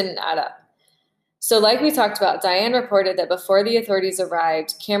basically didn't add up. So like we talked about, Diane reported that before the authorities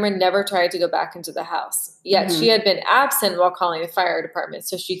arrived, Cameron never tried to go back into the house. Yet she had been absent while calling the fire department,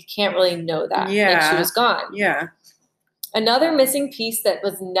 so she can't really know that. Like, she was gone. Yeah. Another missing piece that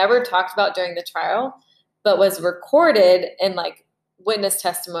was never talked about during the trial, but was recorded in witness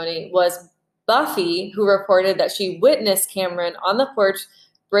testimony, was Buffy, who reported that she witnessed Cameron on the porch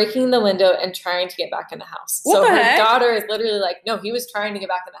breaking the window and trying to get back in the house. What the heck? Daughter is literally like, no, he was trying to get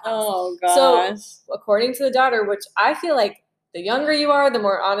back in the house. Oh, gosh. So, according to the daughter, which I feel like the younger you are, the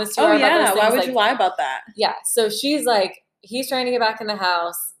more honest you are about those things. Why would you lie about that? Yeah. So she's like, he's trying to get back in the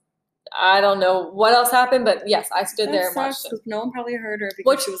house. I don't know what else happened, but yes, I stood there and watched him. No one probably heard her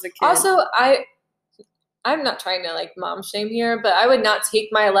because she was a kid. Also, I'm not trying to mom shame here, but I would not take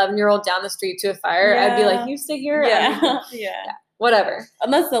my 11-year-old down the street to a fire. I'd be like, you stay here. Yeah. Whatever.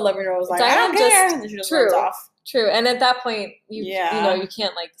 Unless the 11-year-old was like, I don't care. And then she just runs off. True. And at that point, you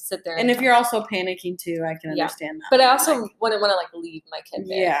can't sit there. And if you're also panicking too, I can understand that. But I also wouldn't want to leave my kid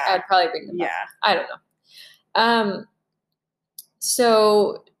there. Yeah. I'd probably bring them back. I don't know.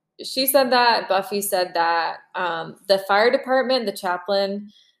 So she said that, Buffy said that, the fire department, the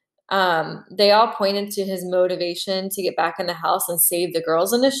chaplain, they all pointed to his motivation to get back in the house and save the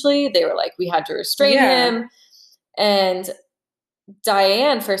girls initially. They were like, we had to restrain him. And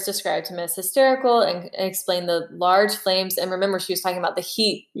Diane first described him as hysterical and explained the large flames. And remember, she was talking about the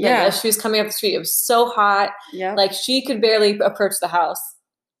heat. As she was coming up the street, it was so hot. Yeah. She could barely approach the house.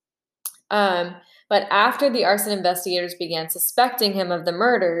 But after the arson investigators began suspecting him of the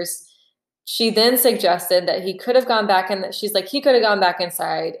murders, she then suggested that he could have gone back she's like, he could have gone back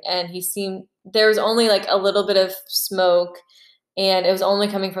inside, and there was only a little bit of smoke, and it was only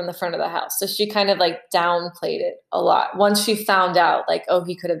coming from the front of the house. So she kind of downplayed it a lot once she found out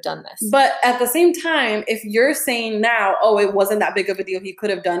he could have done this. But at the same time, if you're saying now, it wasn't that big of a deal, he could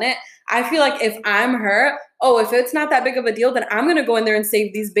have done it. I feel like if I'm her, if it's not that big of a deal, then I'm going to go in there and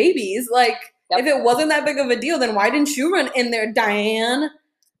save these babies. If it wasn't that big of a deal, then why didn't you run in there, Diane?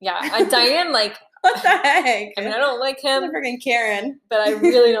 Yeah, Diane, what the heck? I mean, I don't like him. Freaking Karen. But I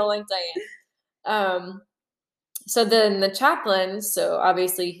really don't like Diane. So then the chaplain, so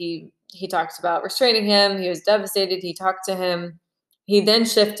obviously he talks about restraining him. He was devastated. He talked to him. He then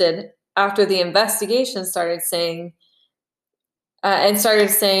shifted after the investigation started saying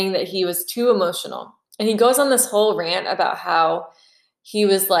that he was too emotional. And he goes on this whole rant about how he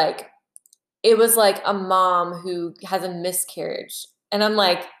was it was like a mom who has a miscarriage. And I'm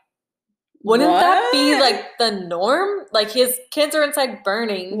like, wouldn't that be the norm? His kids are inside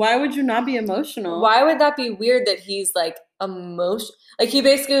burning. Why would you not be emotional? Why would that be weird that he's emotional? He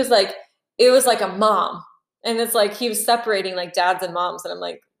basically was it was like a mom. And it's he was separating dads and moms. And I'm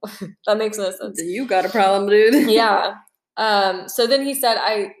like, that makes no sense. You got a problem, dude. Yeah. So then he said,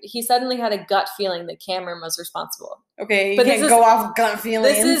 he suddenly had a gut feeling that Cameron was responsible. Okay, you can't go off gut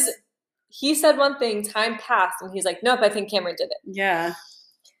feelings. He said one thing, time passed, and he's like, nope, I think Cameron did it. Yeah.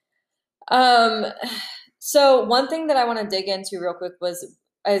 So one thing that I want to dig into real quick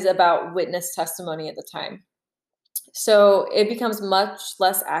is about witness testimony at the time. So it becomes much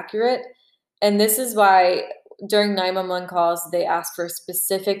less accurate. And this is why during 911 calls, they ask for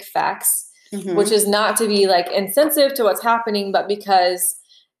specific facts, which is not to be like insensitive to what's happening, but because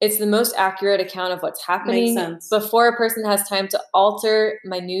it's the most accurate account of what's happening before a person has time to alter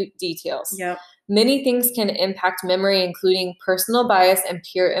minute details. Yep. Many things can impact memory, including personal bias and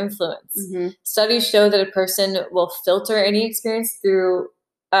peer influence. Studies show that a person will filter any experience through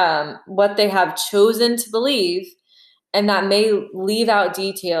what they have chosen to believe, and that may leave out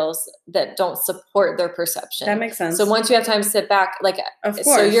details that don't support their perception. That makes sense. So once you have time to sit back, like, of course.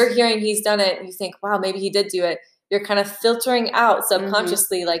 So you're hearing he's done it, you think, wow, maybe he did do it. You're kind of filtering out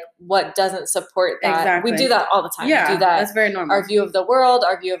subconsciously, like, what doesn't support that. Exactly. We do that all the time. Yeah, we do that. That's very normal. Our view of the world,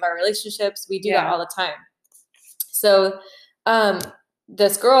 our view of our relationships, we do that all the time. So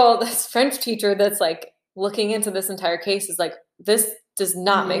this girl, this French teacher that's like looking into this entire case is like, this does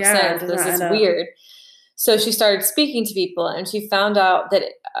not make sense. This is weird. So she started speaking to people, and she found out that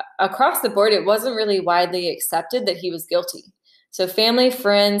across the board, it wasn't really widely accepted that he was guilty. So family,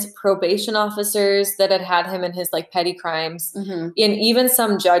 friends, probation officers that had him in his like petty crimes, and even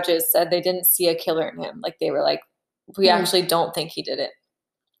some judges said they didn't see a killer in him. Like they were like, we actually don't think he did it.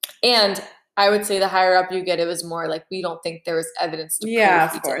 And I would say the higher up you get, it was more like, we don't think there was evidence to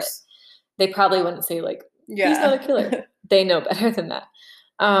prove he did it. They probably wouldn't say like, he's not a killer. They know better than that.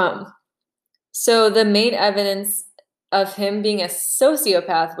 So the main evidence of him being a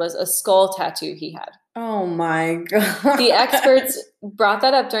sociopath was a skull tattoo he had. Oh my God. The experts brought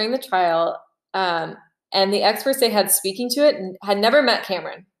that up during the trial, and the experts they had speaking to it had never met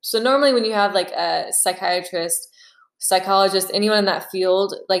Cameron. So normally when you have like a psychiatrist, psychologist, anyone in that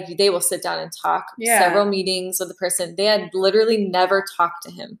field, like they will sit down and talk several meetings with the person. They had literally never talked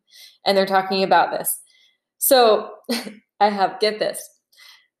to him, and they're talking about this. So get this.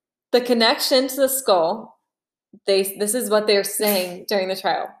 The connection to the skull, this is what they're saying during the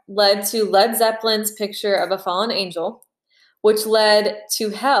trial, led to Led Zeppelin's picture of a fallen angel, which led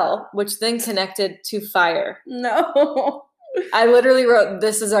to hell, which then connected to fire. No. I literally wrote,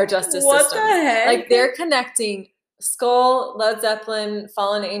 this is our justice system. What the heck? Like they're connecting skull, Led Zeppelin,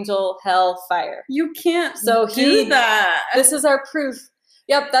 fallen angel, hell, fire. You can't do that. This is our proof.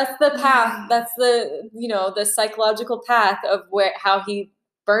 Yep, that's the path. That's the, the psychological path of how he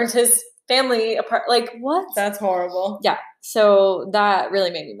burned his family apart. Like, what? That's horrible. Yeah. So that really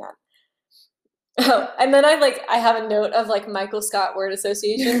made me mad. Oh, and then I have a note of like Michael Scott word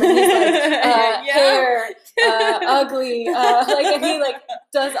association. Where he's like, hair, ugly, and he like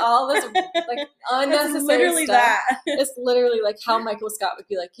does all this like unnecessary it's literally stuff. That. It's literally like how Michael Scott would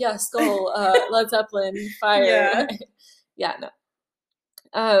be like, yeah, skull, Led Zeppelin, fire. Yeah,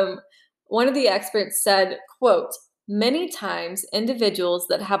 no. One of the experts said, quote, "Many times individuals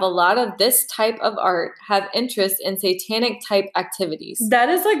that have a lot of this type of art have interest in satanic type activities." That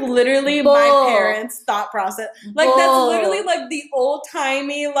is like literally my parents' thought process. Like that's literally like the old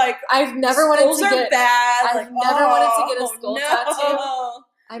timey like I've never wanted to get bad. I've never wanted to get a skull tattoo.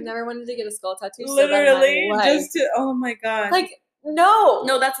 I've never wanted to get a skull tattoo. Literally, just to oh my God. Like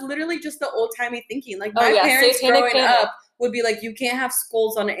no, that's literally just the old timey thinking. Like my parents growing up would be like, you can't have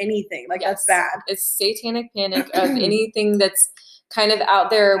skulls on anything. Like that's bad. It's satanic panic of anything that's kind of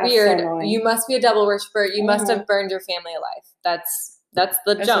out there or weird. So you must be a devil worshiper. You must have burned your family alive. That's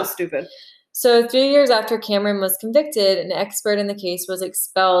the jump. So stupid. So 3 years after Cameron was convicted, an expert in the case was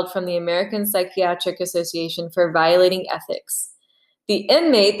expelled from the American Psychiatric Association for violating ethics. The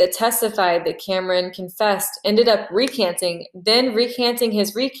inmate that testified that Cameron confessed ended up recanting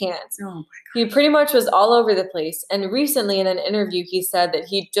his recant. Oh my God. He pretty much was all over the place. And recently in an interview, he said that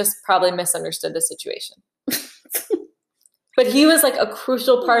he just probably misunderstood the situation. But he was like a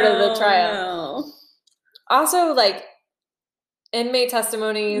crucial part of the trial. No. Also, like, inmate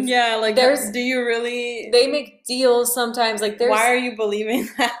testimonies. Yeah, like, do you really? They make deals sometimes. Like, why are you believing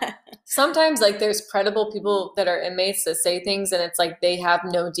that? Sometimes, like, there's credible people that are inmates that say things, and it's like they have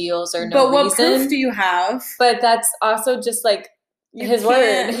no deals or no reason. But what proof do you have? But that's also just like his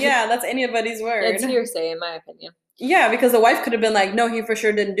word. Yeah, that's anybody's word. It's hearsay, in my opinion. Yeah, because the wife could have been like, "No, he for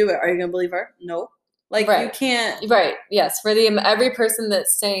sure didn't do it." Are you gonna believe her? No. Like you can't. Right. Yes. For every person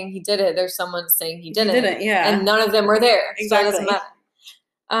that's saying he did it, there's someone saying he didn't. He didn't. Yeah. And none of them were there. Exactly. So it doesn't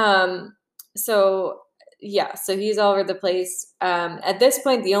matter. So he's all over the place. At this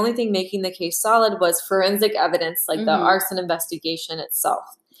point, the only thing making the case solid was forensic evidence, like the arson investigation itself.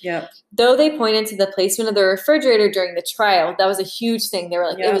 Yeah. Though they pointed to the placement of the refrigerator during the trial, that was a huge thing. They were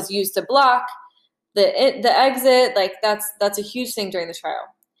like, it was used to block the exit. Like that's a huge thing during the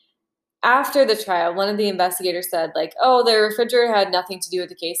trial. After the trial, one of the investigators said, like, oh, the refrigerator had nothing to do with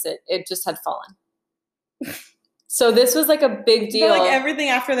the case. It just had fallen. So this was like a big deal. But like everything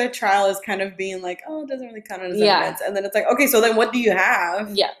after their trial is kind of being like, oh, it doesn't really count as evidence. And then it's like, okay, so then what do you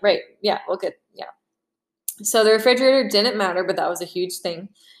have? Yeah, right. Yeah, well, good. Yeah. So the refrigerator didn't matter, but that was a huge thing.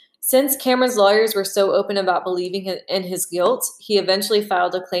 Since Cameron's lawyers were so open about believing in his guilt, he eventually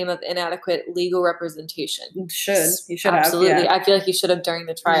filed a claim of inadequate legal representation. He should Absolutely. have. Yeah. I feel like he should have during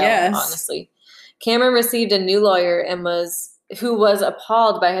the trial, honestly. Cameron received a new lawyer and who was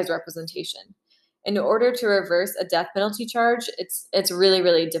appalled by his representation. In order to reverse a death penalty charge, it's really,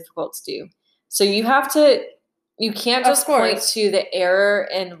 really difficult to do. So you can't just point to the error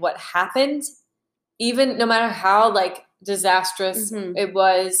in what happened, even no matter how like disastrous it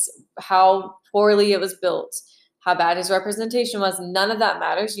was, how poorly it was built, how bad his representation was. None of that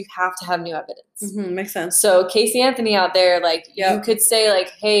matters. You have to have new evidence. Makes sense. So Casey Anthony out there, like you could say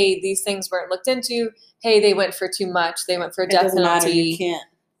like, hey, these things weren't looked into. Hey, they went for too much. They went for a death penalty. Matter. You can't.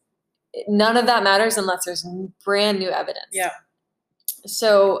 None of that matters unless there's brand new evidence. Yeah.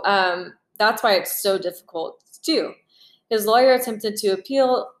 So that's why it's so difficult to do. His lawyer attempted to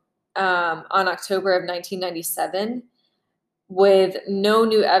appeal on October of 1997 with no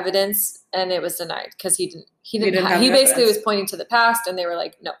new evidence, and it was denied because he basically was pointing to the past, and they were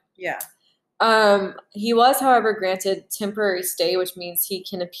like, no. Yeah. He was, however, granted temporary stay, which means he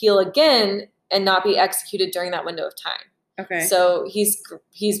can appeal again and not be executed during that window of time. Okay. So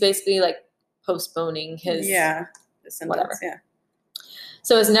he's basically like postponing his whatever. Yeah.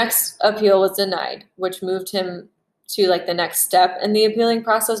 So his next appeal was denied, which moved him to like the next step in the appealing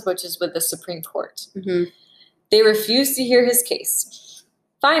process, which is with the Supreme Court. They refused to hear his case.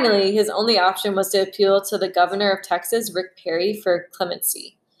 Finally, his only option was to appeal to the governor of Texas, Rick Perry, for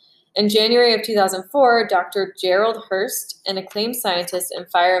clemency. In January of 2004, Dr. Gerald Hurst, an acclaimed scientist and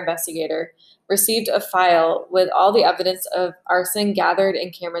fire investigator, received a file with all the evidence of arson gathered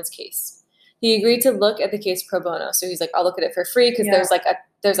in Cameron's case. He agreed to look at the case pro bono. So he's like, I'll look at it for free because there's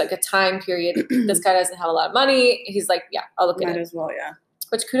like a time period. This guy doesn't have a lot of money. He's like, yeah, I'll look at it. Might as well, yeah.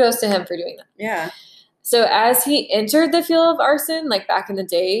 Which kudos to him for doing that. Yeah. So as he entered the field of arson, like back in the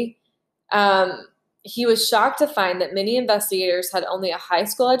day, he was shocked to find that many investigators had only a high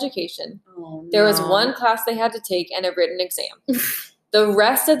school education. Oh, no. There was one class they had to take and a written exam. The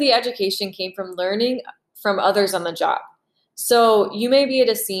rest of the education came from learning from others on the job. So you may be at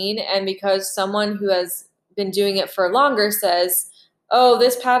a scene, and because someone who has been doing it for longer says, oh,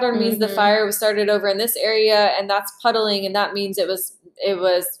 this pattern means the fire was started over in this area, and that's puddling, and that means it was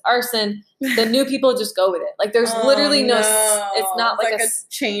arson. The new people just go with it. Like there's literally no, it's not like a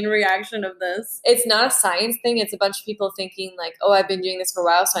chain reaction of this. It's not a science thing. It's a bunch of people thinking like, oh, I've been doing this for a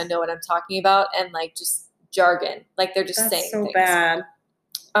while, so I know what I'm talking about, and like just jargon. Like they're just saying so things. Bad.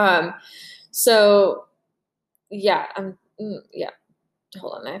 So yeah,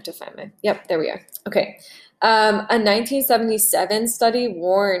 hold on, I have to find there we are. Okay. A 1977 study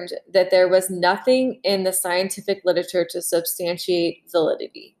warned that there was nothing in the scientific literature to substantiate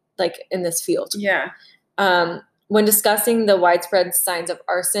validity, like in this field. Yeah. When discussing the widespread signs of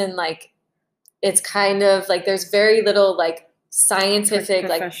arson, like it's kind of like there's very little like scientific,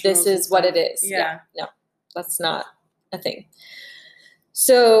 like this is what it is. Yeah. No, that's not a thing.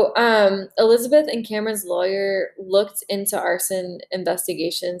 So Elizabeth and Cameron's lawyer looked into arson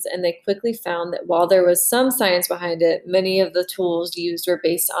investigations, and they quickly found that while there was some science behind it, many of the tools used were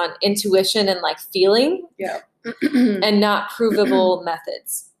based on intuition and like feeling and not provable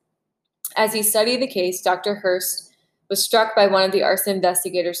methods. As he studied the case, Dr. Hurst was struck by one of the arson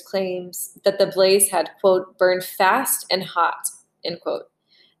investigators' claims that the blaze had, quote, burned fast and hot, end quote,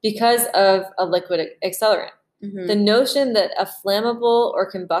 because of a liquid accelerant. The notion that a flammable or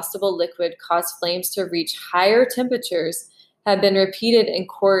combustible liquid caused flames to reach higher temperatures had been repeated in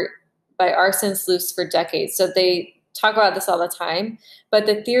court by arson sleuths for decades. So they talk about this all the time, but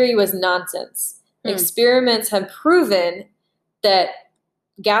the theory was nonsense. Experiments have proven that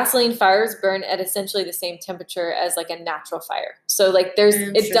gasoline fires burn at essentially the same temperature as like a natural fire. So like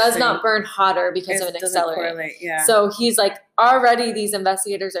it does not burn hotter because of an accelerant. Yeah. So he's like, already these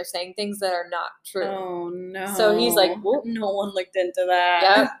investigators are saying things that are not true. Oh no. So he's like, whoop. No one looked into that.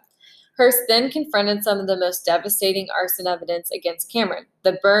 Yep. Hurst then confronted some of the most devastating arson evidence against Cameron.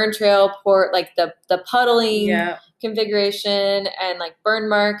 The burn trail, like the puddling configuration, and like burn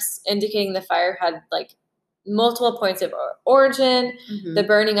marks indicating the fire had like multiple points of origin, the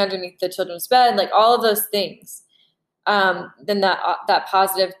burning underneath the children's bed, like all of those things. Then that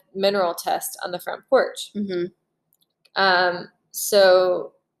positive mineral test on the front porch.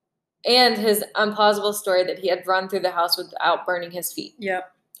 So, and his implausible story that he had run through the house without burning his feet.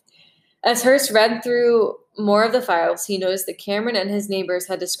 Yep. As Hearst read through more of the files, he noticed that Cameron and his neighbors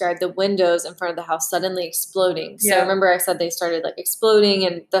had described the windows in front of the house suddenly exploding. So remember I said they started like exploding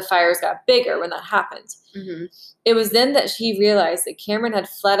and the fires got bigger when that happened. Mm-hmm. It was then that she realized that Cameron had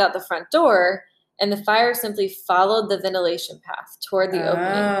fled out the front door and the fire simply followed the ventilation path toward the opening.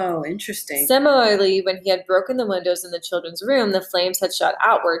 Oh, interesting. Similarly, when he had broken the windows in the children's room, the flames had shot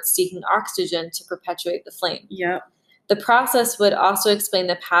outwards, seeking oxygen to perpetuate the flame. Yep. The process would also explain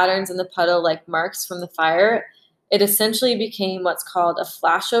the patterns in the puddle-like marks from the fire. It essentially became what's called a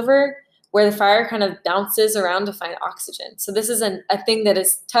flashover, where the fire kind of bounces around to find oxygen. So this is a thing that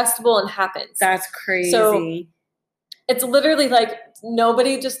is testable and happens. That's crazy. So it's literally like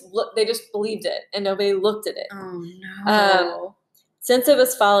nobody they just believed it and nobody looked at it. Oh, no. Since it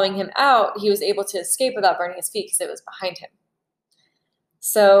was following him out, he was able to escape without burning his feet because it was behind him.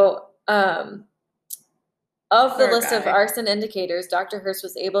 So, of the list of arson indicators, Dr. Hearst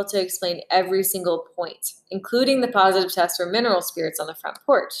was able to explain every single point, including the positive test for mineral spirits on the front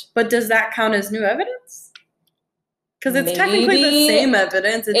porch. But does that count as new evidence? Because it's technically the same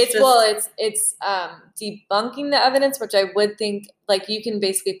evidence. It's debunking the evidence, which I would think, like, you can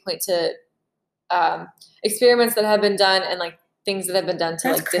basically point to experiments that have been done and like things that have been done to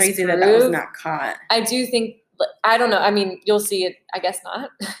That's like crazy disprove. that was not caught. I do think, I don't know. I mean, you'll see it. I guess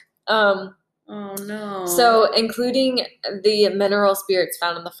not. Oh, no. So, including the mineral spirits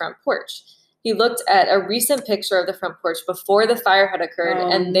found on the front porch. He looked at a recent picture of the front porch before the fire had occurred,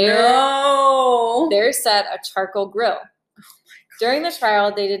 and there sat a charcoal grill. Oh, during the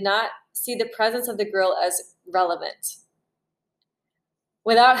trial, they did not see the presence of the grill as relevant.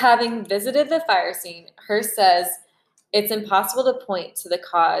 Without having visited the fire scene, Hearst says it's impossible to point to the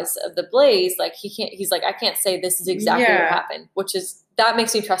cause of the blaze. Like he's like, I can't say this is exactly what happened, that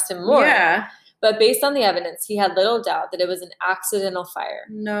makes me trust him more. Yeah. But based on the evidence, he had little doubt that it was an accidental fire.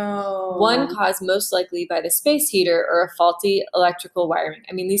 No. One caused most likely by the space heater or a faulty electrical wiring.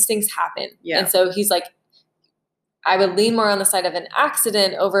 I mean, these things happen. Yeah. And so he's like, I would lean more on the side of an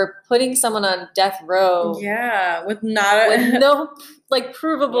accident over putting someone on death row. Yeah, with no like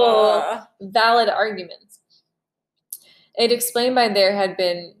provable, valid arguments. It explained by there had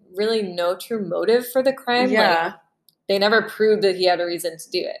been really no true motive for the crime. Yeah. Like, they never proved that he had a reason to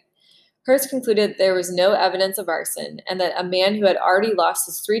do it. Hearst concluded there was no evidence of arson and that a man who had already lost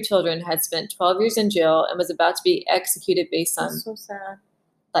his 3 children had spent 12 years in jail and was about to be executed based on so sad.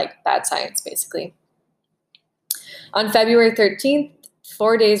 Like bad science, basically. On February 13th,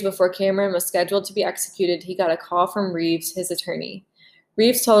 4 days before Cameron was scheduled to be executed, he got a call from Reeves, his attorney.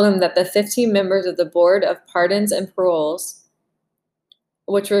 Reeves told him that the 15 members of the Board of Pardons and Paroles,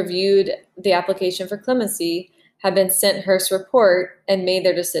 which reviewed the application for clemency, had been sent Hearst's report and made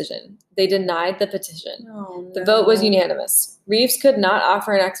their decision. They denied the petition. Oh, no. The vote was unanimous. Reeves could not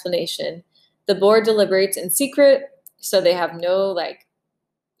offer an explanation. The board deliberates in secret, so they have no like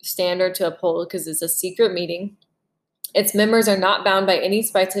standard to uphold because it's a secret meeting. Its members are not bound by any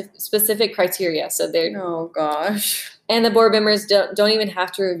specific criteria, so they're oh gosh. And the board members don't even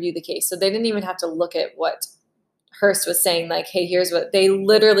have to review the case, so they didn't even have to look at what Hearst was saying. Like, hey, here's what they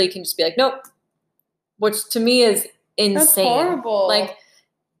literally can just be like, nope. Which to me is insane. That's horrible. Like,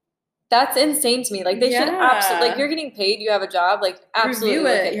 that's insane to me. Like, they should absolutely, like, you're getting paid, you have a job, like, absolutely review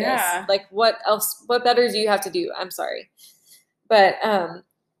look it, at this. Like, what else, what better do you have to do? I'm sorry. But,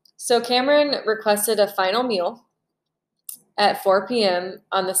 so Cameron requested a final meal at 4 p.m.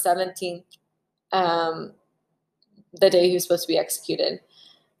 on the 17th, the day he was supposed to be executed.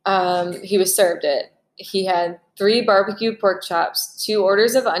 He was served it. He had 3 barbecue pork chops, 2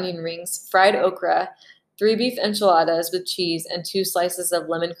 orders of onion rings, fried okra, 3 beef enchiladas with cheese, and 2 slices of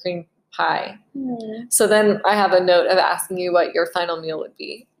lemon cream pie. So then I have a note of asking you what your final meal would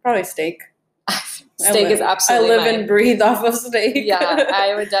be. Probably steak. Steak is absolutely I live and breathe off of steak. Yeah,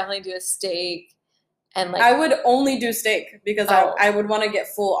 I would definitely do a steak. And like, I would only do steak because I would want to get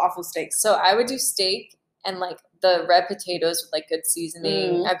full off of steak. So I would do steak and like the red potatoes with like good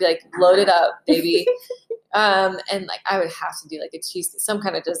seasoning. I'd be like, load it up, baby. And like I would have to do like a cheese, some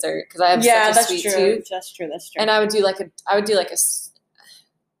kind of dessert because I have such a sweet tooth. That's true. And I would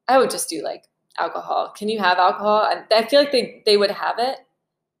just do like alcohol. Can you have alcohol? I feel like they would have it,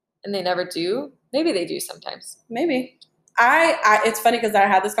 and they never do. Maybe they do sometimes. Maybe. It's funny because I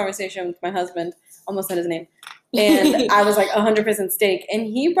had this conversation with my husband. Almost said his name. And I was like 100% steak. And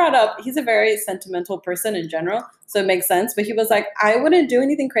he brought up, he's a very sentimental person in general. So it makes sense. But he was like, I wouldn't do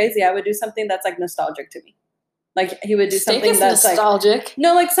anything crazy. I would do something that's like nostalgic to me. Like he would do Steak something is that's nostalgic. like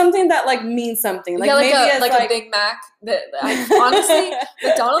no, like something that like means something. Like yeah, maybe a Big Mac. That honestly,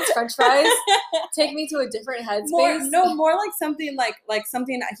 McDonald's French fries take me to a different headspace. More like something like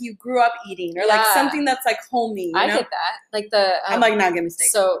something that he grew up eating, or like something that's like homey. I get that. Like the I'm like, not give me steak.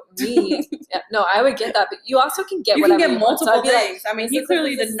 So me, no, I would get that, but you also can get you whatever can get multiple want. So things. I mean, he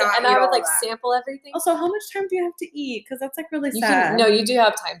clearly did not, and I would like sample everything. Also, how much time do you have to eat? Because that's like really sad. No, you do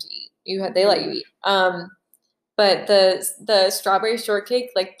have time to eat. They let you eat. But the strawberry shortcake,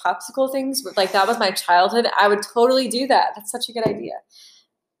 like popsicle things, like that was my childhood. I would totally do that. That's such a good idea.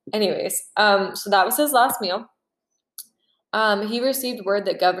 Anyways, so that was his last meal. He received word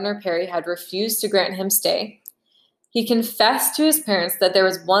that Governor Perry had refused to grant him stay. He confessed to his parents that there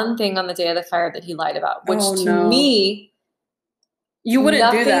was one thing on the day of the fire that he lied about, which me, you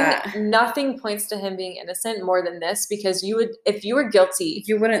wouldn't do that. Nothing points to him being innocent more than this, because you would, if you were guilty,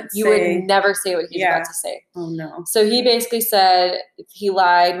 you would never say what he's about to say. Oh no. So he basically said he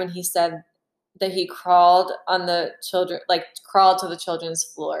lied when he said that he crawled on the children, like crawled to the children's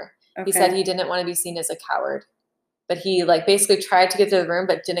floor. Okay. He said he didn't want to be seen as a coward. But he like basically tried to get to the room,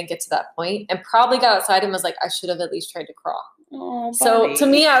 but didn't get to that point, and probably got outside and was like, I should have at least tried to crawl. Oh, so to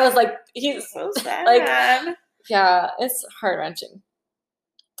me, I was like, he's so sad. Like, yeah, it's heart-wrenching.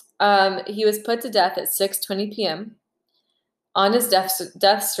 He was put to death at 6:20 p.m. On his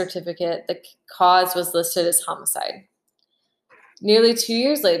death certificate, the cause was listed as homicide. Nearly 2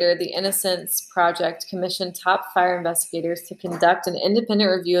 years later, the Innocence Project commissioned top fire investigators to conduct an independent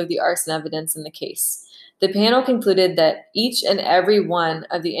review of the arson evidence in the case. The panel concluded that each and every one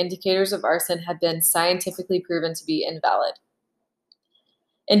of the indicators of arson had been scientifically proven to be invalid.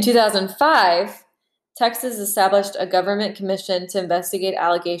 In 2005, Texas established a government commission to investigate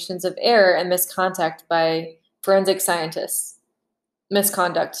allegations of error and misconduct by forensic scientists.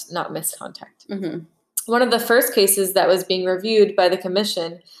 Misconduct, not misconduct. Mm-hmm. One of the first cases that was being reviewed by the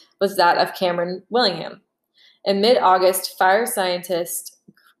commission was that of Cameron Willingham. In mid-August, fire scientist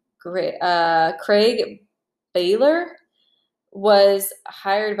Craig Baylor was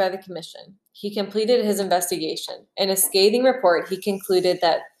hired by the commission. He completed his investigation. In a scathing report, he concluded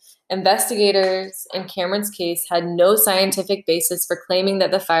that investigators in Cameron's case had no scientific basis for claiming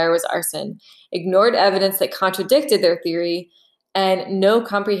that the fire was arson, ignored evidence that contradicted their theory, and no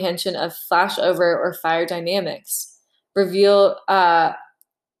comprehension of flashover or fire dynamics. And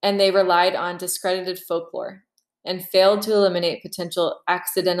they relied on discredited folklore and failed to eliminate potential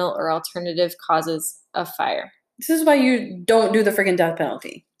accidental or alternative causes of fire. This is why you don't do the freaking death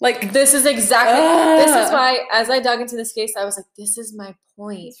penalty. Like, this is why, as I dug into this case, I was like, this is my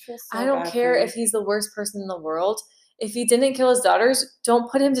point. I don't care if he's the worst person in the world. If he didn't kill his daughters, don't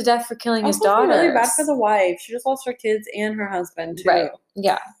put him to death for killing his daughters. Really bad for the wife. She just lost her kids and her husband, too. Right.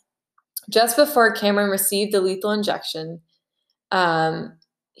 Yeah. Just before Cameron received the lethal injection,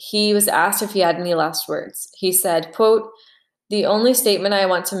 he was asked if he had any last words. He said, quote, "The only statement I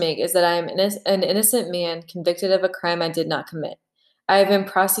want to make is that I am an innocent man convicted of a crime I did not commit. I have been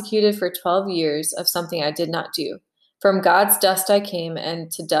prosecuted for 12 years of something I did not do. From God's dust I came,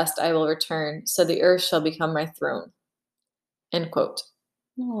 and to dust I will return, so the earth shall become my throne." End quote.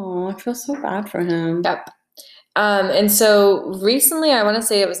 Oh, I feel so bad for him. Yep. And so recently, I want to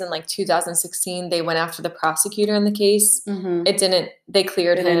say it was in like 2016, they went after the prosecutor in the case. Mm-hmm. They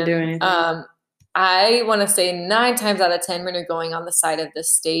cleared him. They didn't do anything. I want to say 9 times out of 10, when you're going on the side of the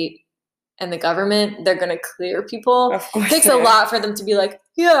state and the government, they're going to clear people. Of course. It takes a lot for them to be like,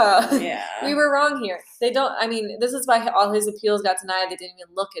 yeah, we were wrong here. They don't, I mean, this is why all his appeals got denied. They didn't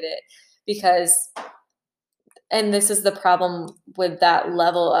even look at it because, and this is the problem with that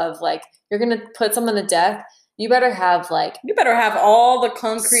level of like, you're going to put someone to death. You better have all the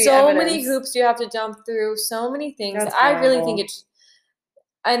concrete evidence. Many hoops you have to jump through, so many things. I really think it's,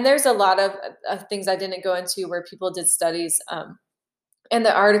 and there's a lot of things I didn't go into where people did studies. In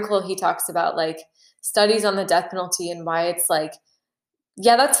the article, he talks about like studies on the death penalty and why it's like,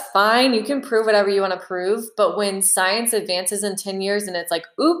 yeah, that's fine. You can prove whatever you want to prove. But when science advances in 10 years and it's like,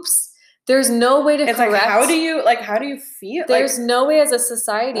 oops, there's no way to correct. Like, how do you feel? There's no way as a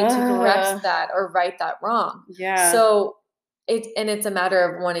society to correct that or right that wrong. Yeah. So it's a matter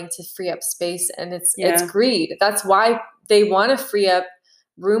of wanting to free up space, and it's greed. That's why they want to free up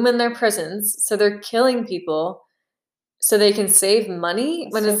room in their prisons. So they're killing people so they can save money.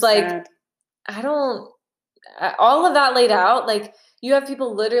 When it's like, sad. All of that laid out, like you have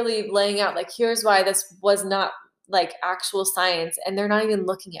people literally laying out like, here's why this was not like actual science, and they're not even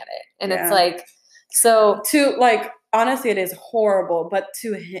looking at it. And it's like, so to like, honestly, it is horrible, but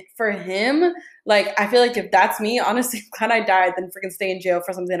for him, like, I feel like if that's me, honestly, I'm glad I died than freaking stay in jail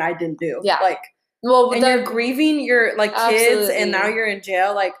for something I didn't do. Yeah. Like, Well, and you're grieving your like kids, absolutely. and now you're in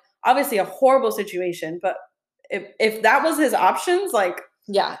jail. Like, obviously a horrible situation, but if that was his options, like,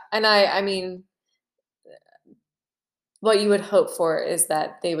 yeah. And I mean, what you would hope for is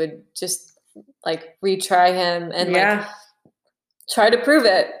that they would just like retry him and like try to prove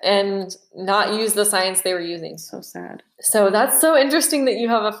it and not use the science they were using. So sad. So that's so interesting that you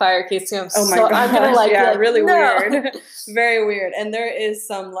have a fire case too. Oh my gosh, I'm gonna like, yeah, like really no. weird, very weird. And there is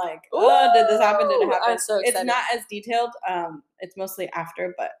some like, oh, did this happen? Did it happen? I'm so excited. It's not as detailed. It's mostly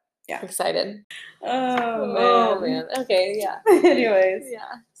after, but yeah, excited. Oh man. Okay, yeah. Anyways,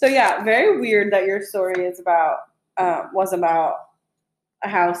 yeah. So yeah, very weird that your story is about was about a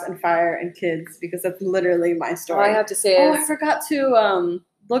house and fire and kids, because that's literally my story. All I have to say is, I forgot to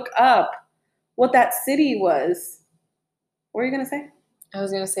look up what that city was. What were you gonna say? I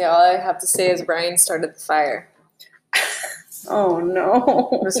was gonna say all I have to say is Ryan started the fire. Oh no.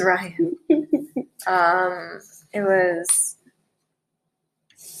 It was Ryan. It was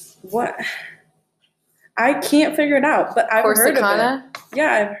what? I can't figure it out, but I've heard of it.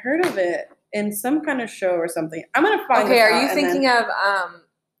 Yeah, I've heard of it in some kind of show or something. I'm gonna find. Okay, are you thinking of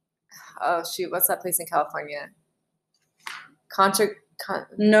oh shoot, what's that place in California?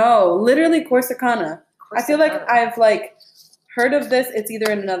 No, literally Corsicana. I feel like I've like heard of this. It's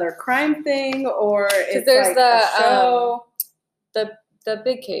either another crime thing or it's there's like the a show. The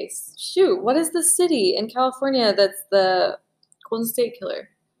big case. Shoot, what is the city in California that's the Golden State Killer?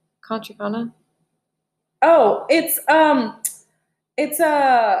 Contra. Oh, it's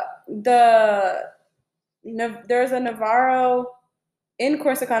there's a Navarro in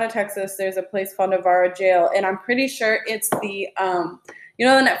Corsicana, Texas. There's a place called Navarro Jail, and I'm pretty sure it's the you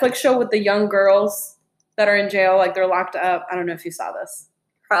know, the Netflix show with the young girls that are in jail, like they're locked up. I don't know if you saw this.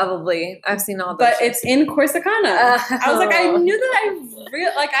 Probably. I've seen all those. But it's in Corsicana. I was like, I knew that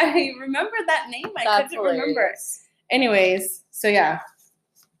I remembered that name. I couldn't remember. Anyways, so yeah.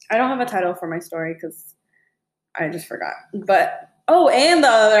 I don't have a title for my story because I just forgot. But and the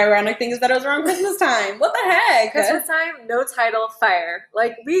other ironic thing is that it was around Christmas time. What the heck? Christmas time, no title, fire.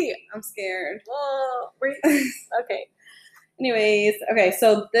 Like I'm scared. Well, okay. Anyways, okay,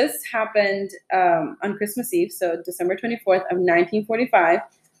 so this happened on Christmas Eve, so December 24th of 1945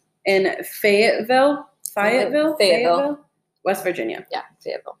 in Fayetteville, West Virginia. Yeah,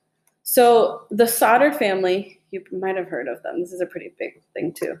 Fayetteville. So the Sodder family, you might have heard of them. This is a pretty big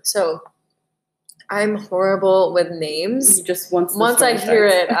thing too. So I'm horrible with names. You just once I hear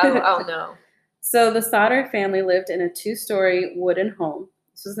it, I'll know. So the Sodder family lived in a 2-story wooden home.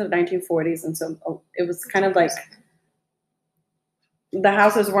 This was in the 1940s, and so it was kind of like the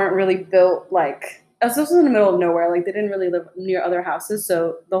houses weren't really built like, this was in the middle of nowhere. Like they didn't really live near other houses,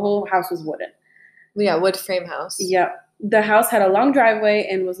 so the whole house was wooden. Yeah, wood frame house. Yeah. The house had a long driveway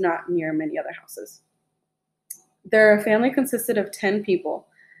and was not near many other houses. Their family consisted of 10 people.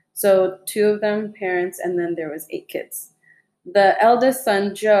 So 2 of them parents, and then there was 8 kids. The eldest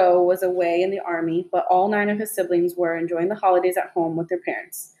son, Joe, was away in the army, but all 9 of his siblings were enjoying the holidays at home with their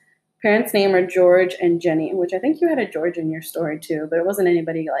parents. Parents' names are George and Jenny, which I think you had a George in your story too, but it wasn't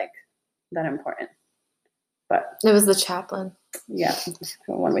anybody like that important. But it was the chaplain. Yeah,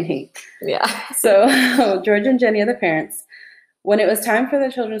 the one we hate. Yeah. So George and Jenny are the parents. When it was time for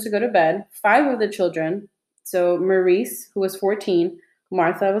the children to go to bed, 5 of the children, so Maurice, who was 14,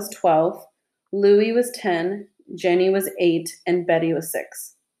 Martha was 12, Louis was 10, Jenny was 8, and Betty was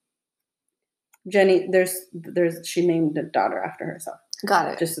 6. Jenny, she named a daughter after herself. Got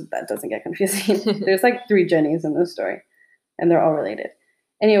it. Just so that doesn't get confusing. There's like 3 Jennys in this story, and they're all related.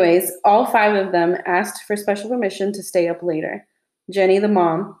 Anyways, all 5 of them asked for special permission to stay up later. Jenny, the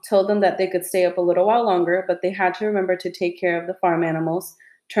mom, told them that they could stay up a little while longer, but they had to remember to take care of the farm animals,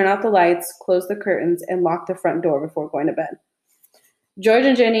 turn out the lights, close the curtains, and lock the front door before going to bed. George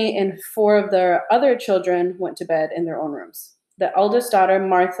and Jenny and 4 of their other children went to bed in their own rooms. The eldest daughter,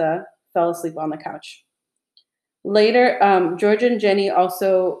 Martha, fell asleep on the couch. Later, George and Jenny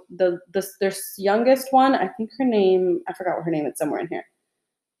also, their youngest one, I think her name, I forgot what her name is, somewhere in here.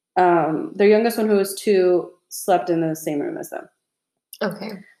 Their youngest one, who was 2, slept in the same room as them.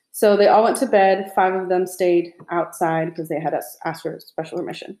 Okay. So they all went to bed. 5 of them stayed outside because they had asked for special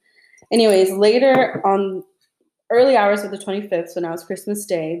permission. Anyways, later on early hours of the 25th, so now it's Christmas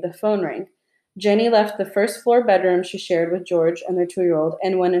Day, the phone rang. Jenny left the first floor bedroom she shared with George and their 2-year-old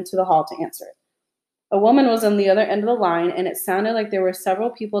and went into the hall to answer it. A woman was on the other end of the line, and it sounded like there were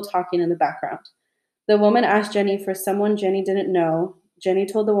several people talking in the background. The woman asked Jenny for someone Jenny didn't know. Jenny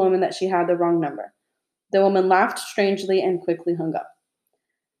told the woman that she had the wrong number. The woman laughed strangely and quickly hung up.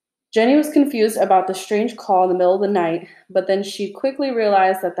 Jenny was confused about the strange call in the middle of the night, but then she quickly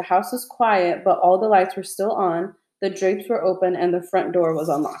realized that the house was quiet, but all the lights were still on, the drapes were open, and the front door was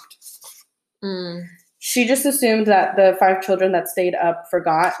unlocked. She just assumed that the 5 children that stayed up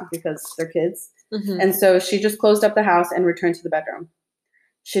forgot because they're kids. Mm-hmm. And so she just closed up the house and returned to the bedroom.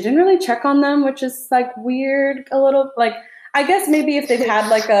 She didn't really check on them, which is like weird a little. Like, I guess maybe if they've had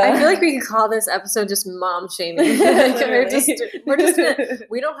like a... I feel like we could call this episode just mom shaming. Like, we're just gonna,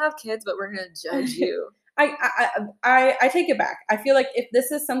 we don't have kids, but we're going to judge you. I take it back. I feel like if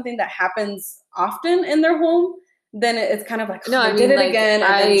this is something that happens often in their home, then it's kind of like, no, I did it again,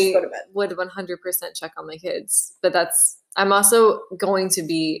 and then just go to bed. Would 100% check on my kids, but I'm also going to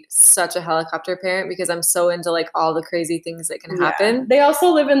be such a helicopter parent because I'm so into like all the crazy things that can happen. They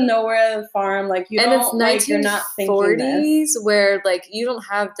also live in nowhere farm, like you and don't like you're not thinking 1940s where like you don't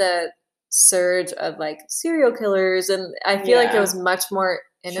have the surge of like serial killers, and I feel like it was much more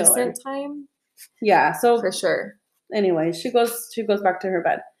innocent time. Yeah, so for sure. Anyway, she goes back to her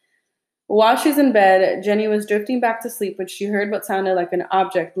bed. While she's in bed, Jenny was drifting back to sleep when she heard what sounded like an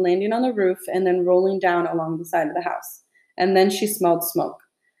object landing on the roof and then rolling down along the side of the house. And then she smelled smoke.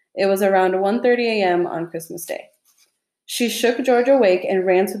 It was around 1:30 a.m. on Christmas Day. She shook George awake and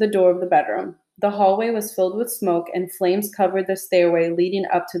ran to the door of the bedroom. The hallway was filled with smoke and flames covered the stairway leading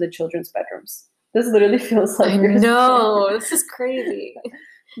up to the children's bedrooms. This literally feels like... No, this is crazy.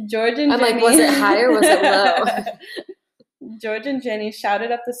 George and Jenny... I'm like, was it high or was it low? George and Jenny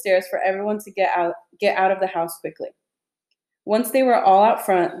shouted up the stairs for everyone to get out of the house quickly. Once they were all out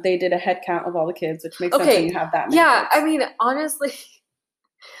front, they did a head count of all the kids, which makes sense when you have that many kids. I mean, honestly,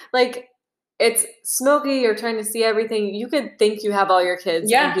 like, it's smoky, you're trying to see everything. You could think you have all your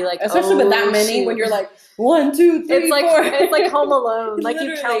kids and be like, especially with that many, when you're like, 1, 2, 3, it's like, 4. It's like Home Alone. Like,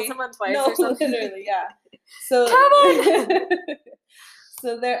 you count someone twice or something. Literally, yeah. So, Kevin!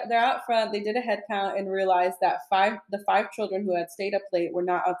 So they're out front. They did a head count and realized that the 5 children who had stayed up late were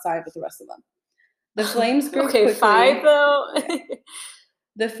not outside with the rest of them. The flames grew quickly. 5 though.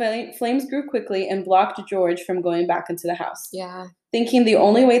 The flames grew quickly and blocked George from going back into the house. Yeah. Thinking the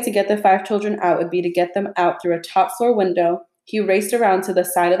only way to get the 5 children out would be to get them out through a top floor window, he raced around to the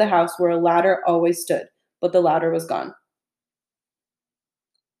side of the house where a ladder always stood, but the ladder was gone.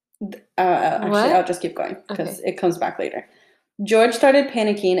 Actually, I'll just keep going because it comes back later. George started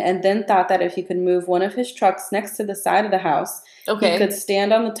panicking and then thought that if he could move one of his trucks next to the side of the house, he could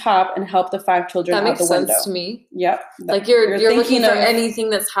stand on the top and help the 5 children out the window. That makes sense to me. Yep. Like you're looking for anything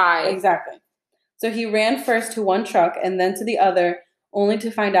that's high. Exactly. So he ran first to one truck and then to the other, only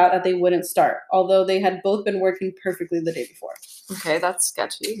to find out that they wouldn't start, although they had both been working perfectly the day before. Okay, that's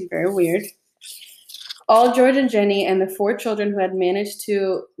sketchy. Very weird. All George and Jenny and the 4 children who had managed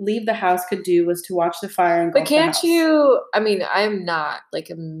to leave the house could do was to watch the fire engulf the house. But can't you, I mean, I'm not like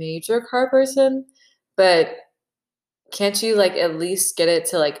a major car person, but can't you like at least get it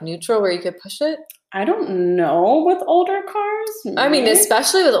to like neutral where you could push it? I don't know with older cars. Maybe. I mean,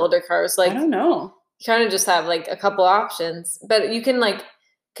 especially with older cars, like I don't know. You kind of just have like a couple options, but you can like,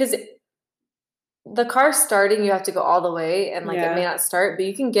 because the car starting, you have to go all the way and like it may not start, but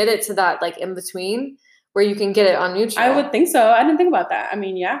you can get it to that like in between where you can get it on neutral. I would think so. I didn't think about that. I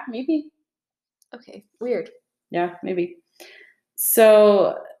mean, yeah, maybe. Okay, weird. Yeah, maybe.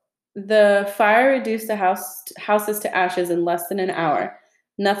 So the fire reduced the houses to ashes in less than an hour.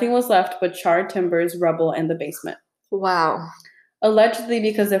 Nothing was left but charred timbers, rubble, and the basement. Wow. Allegedly,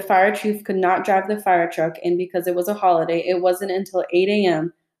 because the fire chief could not drive the fire truck and because it was a holiday, it wasn't until 8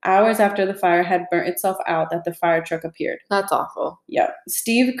 a.m., hours after the fire had burnt itself out, that the fire truck appeared. That's awful. Yeah.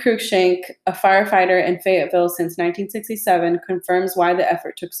 Steve Cruikshank, a firefighter in Fayetteville since 1967, confirms why the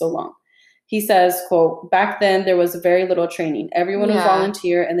effort took so long. He says, quote, back then there was very little training. Everyone was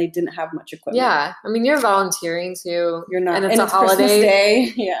volunteer and they didn't have much equipment. Yeah. I mean, you're volunteering too. You're not. And it's a holiday. Christmas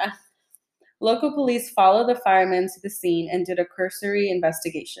Day. Yeah. Local police followed the firemen to the scene and did a cursory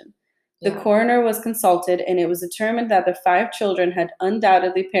investigation. The coroner was consulted, and it was determined that the 5 children had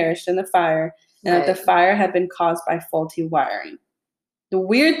undoubtedly perished in the fire and that the fire had been caused by faulty wiring. The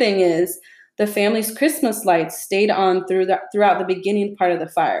weird thing is the family's Christmas lights stayed on throughout the beginning part of the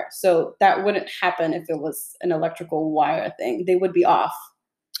fire. So that wouldn't happen if it was an electrical wire thing. They would be off.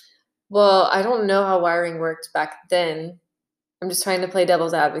 Well, I don't know how wiring worked back then. I'm just trying to play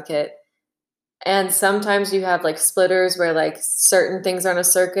devil's advocate. And sometimes you have like splitters where like certain things are on a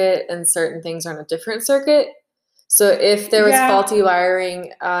circuit and certain things are on a different circuit. So if there was faulty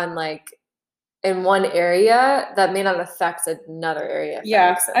wiring on like in one area, that may not affect another area.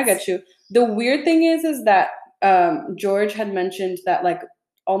 Yeah, I get you. The weird thing is that George had mentioned that like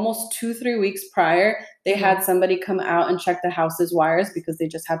almost 2-3 weeks prior, they had somebody come out and check the house's wires because they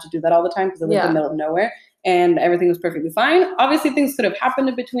just had to do that all the time because they lived in the middle of nowhere, and everything was perfectly fine. Obviously, things could have happened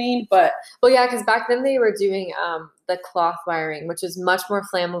in between, but well, yeah, because back then they were doing the cloth wiring, which is much more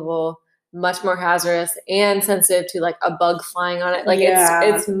flammable, much more hazardous, and sensitive to like a bug flying on it. Like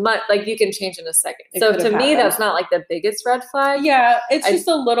it's much like you can change in a second. So to me, that's not like the biggest red flag. Yeah, it's just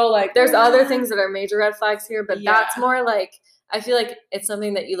a little like there's other things that are major red flags here, but that's more like. I feel like it's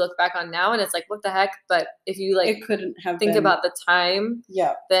something that you look back on now and it's like, what the heck? But if you like it couldn't have think about the time,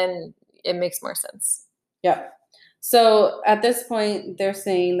 yeah, then it makes more sense. Yeah. So at this point, they're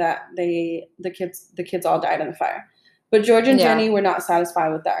saying that the kids all died in the fire. But George and Jenny were not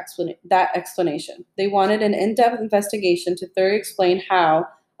satisfied with that explanation. They wanted an in-depth investigation to thoroughly explain how,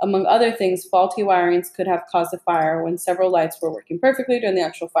 among other things, faulty wirings could have caused the fire when several lights were working perfectly during the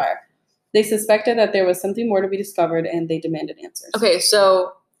actual fire. They suspected that there was something more to be discovered, and they demanded answers. Okay,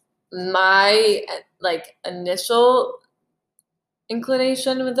 so my like initial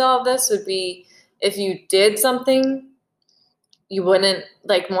inclination with all of this would be if you did something, you wouldn't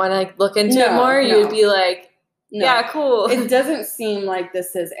like want to look into it more. You would be like, yeah, cool. It doesn't seem like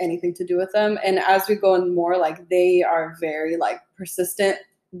this has anything to do with them. And as we go in more, like they are very like persistent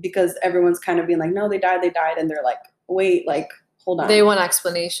because everyone's kind of being like, no, they died. And they're like, wait, like, hold on. They want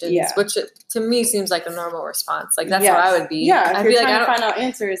explanations, which to me seems like a normal response. Like that's what I would be. Yeah, I feel like to find out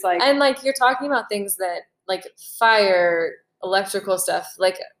answers, like, and like you're talking about things that like fire, electrical stuff,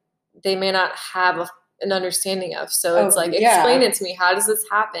 like they may not have an understanding of. So it's like, explain it to me. How does this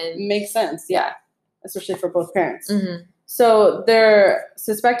happen? Makes sense. Yeah. Especially for both parents. Mm-hmm. So they're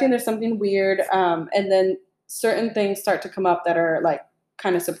suspecting there's something weird. And then certain things start to come up that are like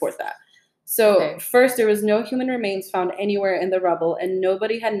kind of support that. So first, there was no human remains found anywhere in the rubble, and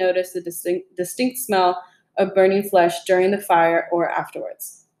nobody had noticed the distinct smell of burning flesh during the fire or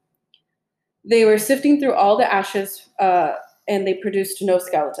afterwards. They were sifting through all the ashes, and they produced no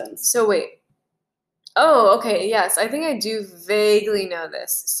skeletons. So wait. Oh, okay. Yes, I think I do vaguely know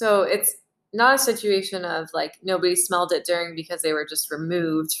this. So it's not a situation of like nobody smelled it during because they were just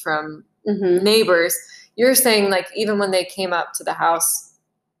removed from neighbors. You're saying like even when they came up to the house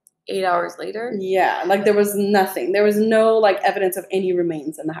 8 hours later? Yeah, like there was nothing. There was no like evidence of any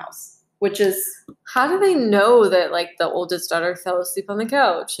remains in the house, which is... How do they know that like the oldest daughter fell asleep on the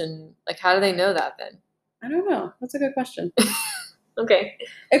couch? And like how do they know that then? I don't know. That's a good question. Okay.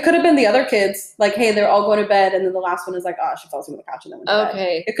 It could have been the other kids. Like, hey, they're all going to bed, and then the last one is like, oh, she fell asleep on the couch and then went to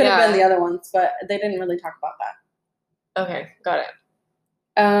bed. It could have been the other ones, but they didn't really talk about that. Okay, got it.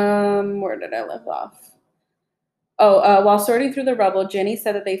 Where did I leave off? Oh, while sorting through the rubble, Jenny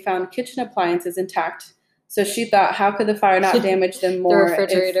said that they found kitchen appliances intact. So she thought, how could the fire not damage them more? The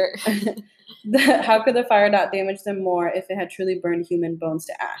refrigerator. How could the fire not damage them more if it had truly burned human bones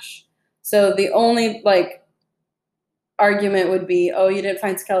to ash? So the only like argument would be, oh, you didn't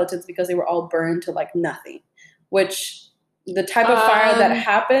find skeletons because they were all burned to like nothing. Which the type of fire that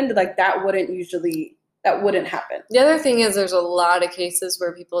happened, like that wouldn't happen. The other thing is there's a lot of cases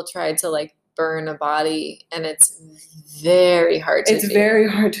where people tried to like burn a body, and it's very hard to do. Very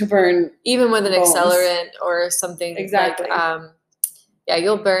hard to burn, even with an accelerant or something. Exactly. Like,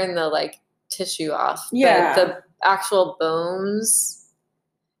 you'll burn the like tissue off. Yeah. But the actual bones.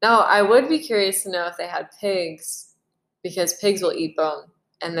 Now, I would be curious to know if they had pigs, because pigs will eat bone,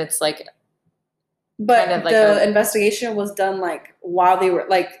 and it's like. But kind of like the investigation was done like while they were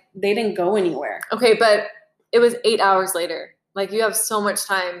like they didn't go anywhere. Okay, but it was 8 hours later. Like you have so much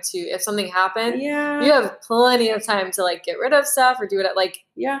time to, if something happened, you have plenty of time to like get rid of stuff or do it. Like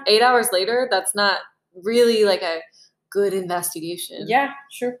 8 hours later, that's not really like a good investigation. Yeah,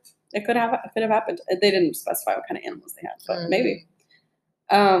 sure. It could have happened. They didn't specify what kind of animals they had, but maybe.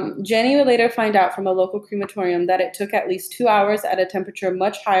 Jenny would later find out from a local crematorium that it took at least 2 hours at a temperature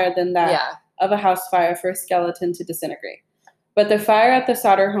much higher than that of a house fire for a skeleton to disintegrate. But the fire at the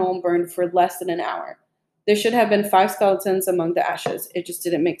Sauter home burned for less than an hour. There should have been 5 skeletons among the ashes. It just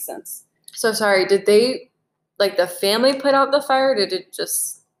didn't make sense. So sorry, did they, like the family put out the fire? Did it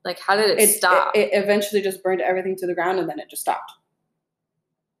just, like how did it stop? It eventually just burned everything to the ground and then it just stopped.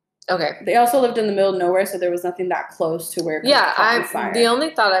 Okay. They also lived in the middle of nowhere, so there was nothing that close to where it could caught fire. The only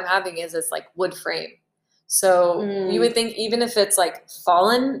thought I'm having is it's like wood frame. So you would think even if it's like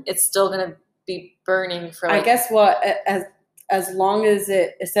fallen, it's still going to be burning for like. I guess what, as long as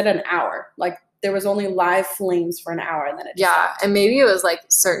it said an hour, like there was only live flames for an hour and then it just stopped. And maybe it was like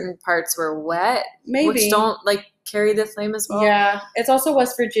certain parts were wet, which don't like carry the flame as well. Yeah, it's also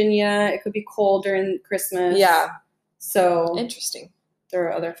West Virginia. It could be cold during Christmas. Yeah. So interesting. There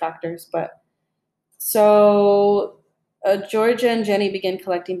are other factors, but so Georgia and Jenny began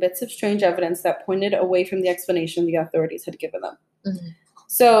collecting bits of strange evidence that pointed away from the explanation the authorities had given them. Mm-hmm.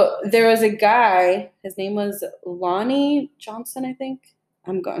 So there was a guy, his name was Lonnie Johnson, I think.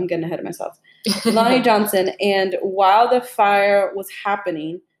 I'm getting ahead of myself. Lonnie Johnson, and while the fire was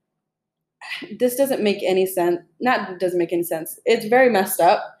happening, this doesn't make any sense. Doesn't make any sense. It's very messed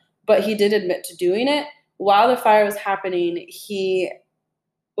up, but he did admit to doing it. While the fire was happening, he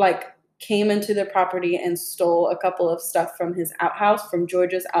came into the property and stole a couple of stuff from his outhouse, from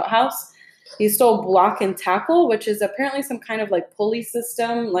Georgia's outhouse. He stole block and tackle, which is apparently some kind of pulley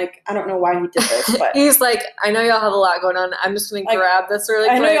system. I don't know why he did this, but he's like, I know y'all have a lot going on. I'm just going to grab this really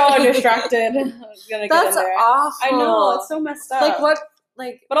quick. I know y'all are distracted. That's awful. I know, it's so messed up. What?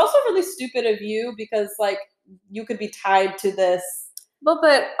 But also really stupid of you because you could be tied to this.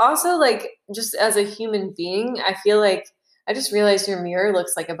 But also just as a human being, I feel like I just realized your mirror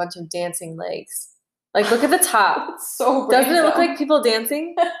looks like a bunch of dancing legs. Look at the top. It's so Doesn't it look like people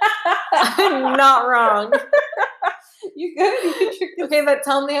dancing? I'm not wrong. You good? Okay, but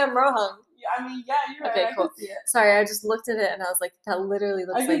tell me I'm wrong. Yeah, I mean, yeah, you're right. Okay, cool. Sorry, I just looked at it and I was like, that literally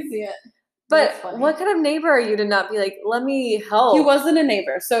looks like... I can see it. But what kind of neighbor are you to not be like, let me help? He wasn't a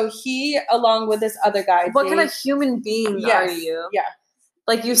neighbor. So he, along with this other guy... What kind of human being are you? Yeah.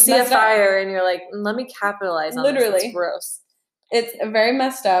 You see a fire and you're like, let me capitalize on literally. This. It's gross. It's very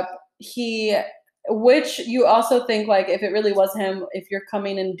messed up. Which you also think, if it really was him, if you're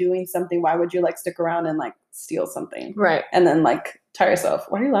coming and doing something, why would you, stick around and, steal something? Right. And then, tie yourself.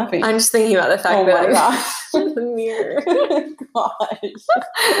 Why are you laughing? I'm just thinking about the fact that my gosh. the mirror. Gosh.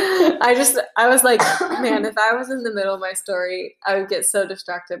 I was like, man, if I was in the middle of my story, I would get so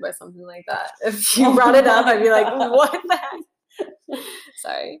distracted by something like that. If you brought it up, I'd be like, what the heck?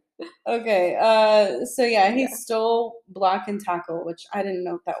 Sorry. Okay. So yeah, he stole block and tackle, which I didn't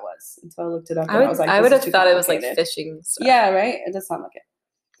know what that was until I looked it up. I would have thought it was fishing stuff. Yeah, right? It does sound like it.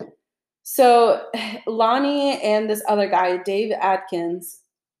 So Lonnie and this other guy, Dave Adkins,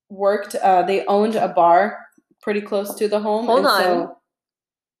 worked, they owned a bar pretty close to the home. Hold on.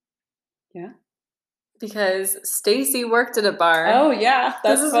 Yeah. Because Stacy worked at a bar. Oh yeah.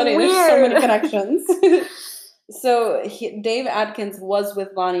 That's funny. Weird. There's so many connections. So Dave Adkins was with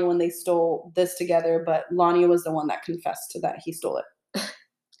Lonnie when they stole this together, but Lonnie was the one that confessed to that he stole it.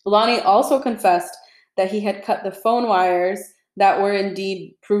 Lonnie also confessed that he had cut the phone wires that were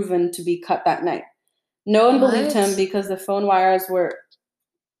indeed proven to be cut that night. No one believed him because the phone wires were...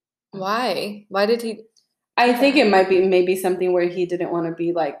 Why? Why did he... I think it might be maybe something where he didn't want to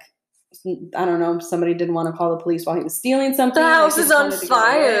be I don't know, somebody didn't want to call the police while he was stealing something. The house is on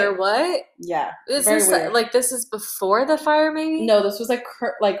fire. What? Yeah. Is this this is before the fire, maybe? No, this was while.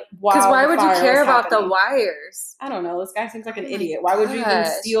 Because why would you care about the wires? I don't know. This guy seems like an idiot. Why would you even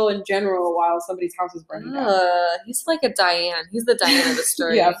steal in general while somebody's house is burning down? He's like a Diane. He's the Diane of the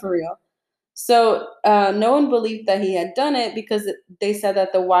story. Yeah, for real. So no one believed that he had done it because they said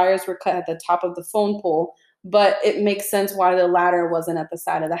that the wires were cut at the top of the phone pole. But it makes sense why the ladder wasn't at the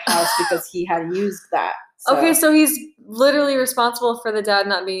side of the house because he had used that. So. Okay, so he's literally responsible for the dad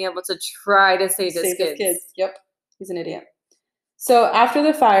not being able to try to save his kids. Yep, he's an idiot. So after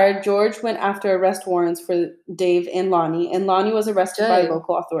the fire, George went after arrest warrants for Dave and Lonnie was arrested by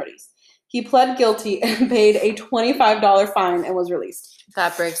local authorities. He pled guilty and paid a $25 fine and was released.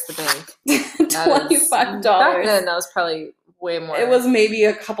 That breaks the bank. $25. Back then, that was probably... way more. It was maybe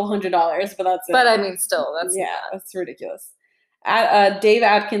a couple $100, but that's it. But I mean, still, that's ridiculous. Dave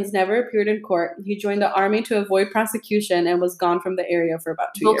Adkins never appeared in court. He joined the army to avoid prosecution and was gone from the area for about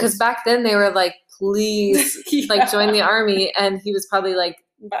 2 years. Well, because back then they were like, please, join the army, and he was probably like,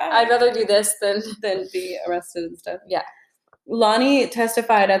 bye. I'd rather do this than be arrested and stuff. Yeah. Lonnie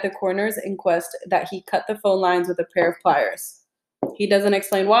testified at the coroner's inquest that he cut the phone lines with a pair of pliers. He doesn't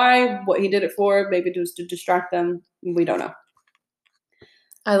explain why, what he did it for. Maybe just to distract them. We don't know.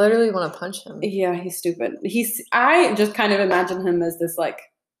 I literally want to punch him. Yeah, he's stupid. I just kind of imagine him as this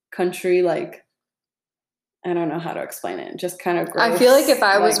country I don't know how to explain it. Just kind of gross. I feel like if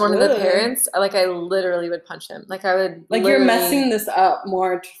I was one of the parents, I literally would punch him. I would you're messing this up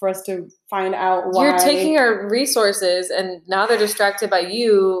more for us to find out why. You're taking our resources and now they're distracted by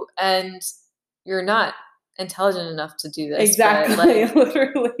you and you're not intelligent enough to do this. Exactly.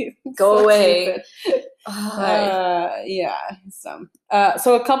 Literally. Go away. Yeah. So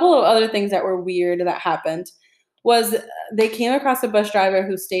a couple of other things that were weird that happened was they came across a bus driver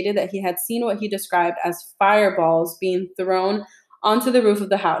who stated that he had seen what he described as fireballs being thrown onto the roof of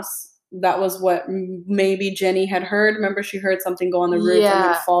the house. That was what maybe Jenny had heard. Remember, she heard something go on the roof and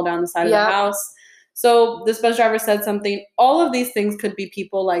then fall down the side of the house. So this bus driver said something. All of these things could be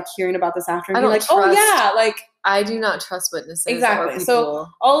people like hearing about this after and being like, oh yeah, like I do not trust witnesses. Exactly. Or people. So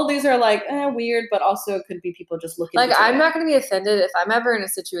all of these are like weird, but also it could be people just looking. Like I'm not going to be offended if I'm ever in a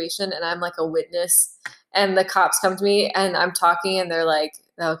situation and I'm like a witness and the cops come to me and I'm talking and they're like,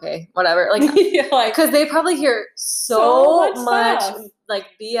 okay, whatever. Like, because they probably hear so much like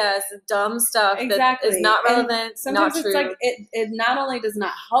BS, dumb stuff that is not relevant, sometimes not true. It's like it not only does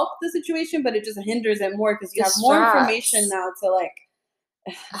not help the situation, but it just hinders it more because you have more information now to like.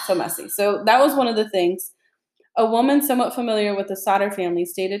 It's so messy. So that was one of the things. A woman somewhat familiar with the Sauter family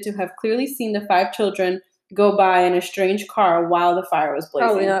stated to have clearly seen the 5 children go by in a strange car while the fire was blazing.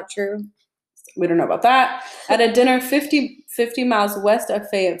 Probably not true. We don't know about that. At a dinner 50 miles west of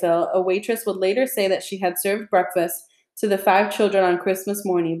Fayetteville, a waitress would later say that she had served breakfast to the 5 children on Christmas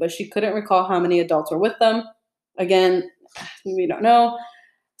morning, but she couldn't recall how many adults were with them. Again, we don't know.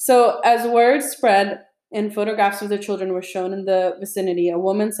 So as word spread and photographs of the children were shown in the vicinity, a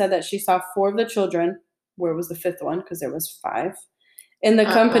woman said that she saw 4 of the children. Where was the 5th one? Because there was 5. In the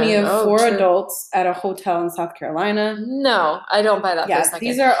company of 4 adults at a hotel in South Carolina. No, I don't buy that for a second.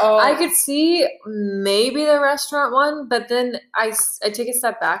 These are all... I could see maybe the restaurant one, but then I take a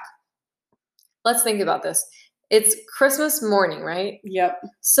step back. Let's think about this. It's Christmas morning, right? Yep.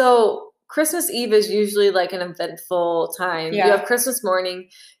 So Christmas Eve is usually like an eventful time. Yeah. You have Christmas morning.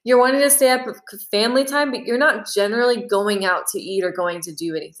 You're wanting to stay up with family time, but you're not generally going out to eat or going to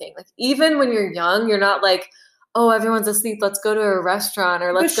do anything. Like even when you're young, you're not like, oh, everyone's asleep. Let's go to a restaurant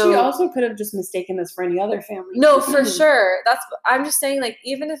or let's go. But she also could have just mistaken this for any other family. No, for sure. I'm just saying, like,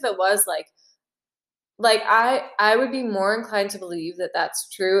 even if it was like I would be more inclined to believe that that's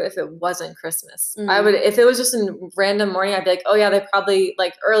true if it wasn't Christmas. Mm-hmm. If it was just a random morning, I'd be like, oh yeah, they probably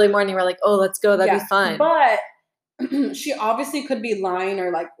like early morning we're like, oh, let's go. That'd be fun. But she obviously could be lying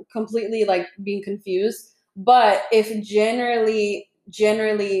or like completely like being confused. But if generally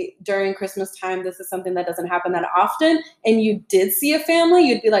during Christmas time, this is something that doesn't happen that often, and you did see a family,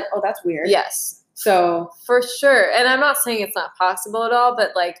 you'd be like, oh, that's weird. Yes. So for sure. And I'm not saying it's not possible at all,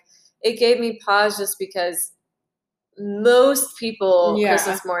 but like it gave me pause just because most people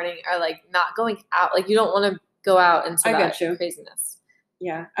Christmas morning are like not going out. Like you don't want to go out into that craziness.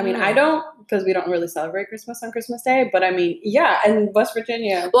 Yeah. I mean, I don't, because we don't really celebrate Christmas on Christmas Day, but I mean, yeah, in West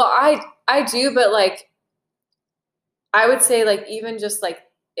Virginia. Well, I do, but like I would say like even just like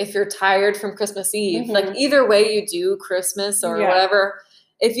if you're tired from Christmas Eve, like either way you do Christmas or whatever,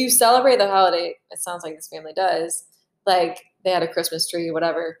 if you celebrate the holiday, it sounds like this family does, like they had a Christmas tree,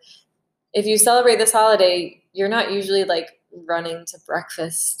 whatever. If you celebrate this holiday, you're not usually like running to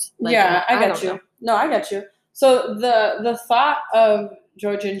breakfast. Like, I got you. No, I got you. So the thought of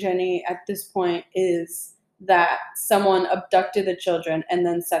George and Jenny at this point is that someone abducted the children and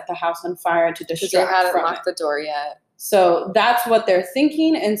then set the house on fire to distract from it. They hadn't locked the door yet. So that's what they're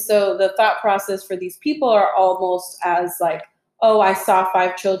thinking. And so the thought process for these people are almost as like, oh, I saw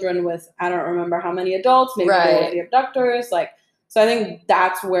 5 children with, I don't remember how many adults, maybe they were the abductors. Like, so I think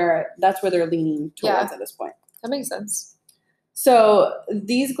that's where they're leaning towards at this point. That makes sense. So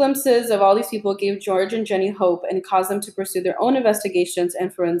these glimpses of all these people gave George and Jenny hope and caused them to pursue their own investigations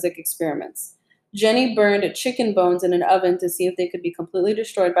and forensic experiments. Jenny burned chicken bones in an oven to see if they could be completely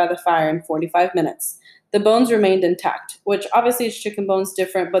destroyed by the fire in 45 minutes. The bones remained intact, which obviously is chicken bones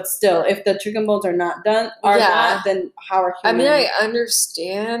different, but still, if the chicken bones are not not, then how are humans? I mean, I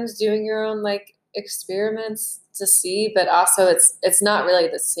understand doing your own like experiments to see, but also it's not really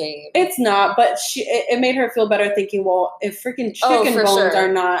the same. It's not, but it made her feel better thinking, well, if freaking chicken bones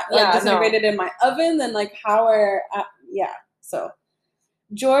are not disintegrated in my oven, then like how are so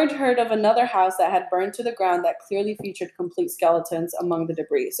George heard of another house that had burned to the ground that clearly featured complete skeletons among the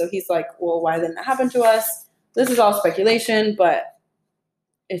debris. So he's like, well, why didn't that happen to us? This is all speculation, but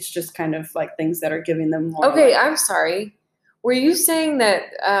it's just kind of like things that are giving them more. Okay, I'm sorry. Were you saying that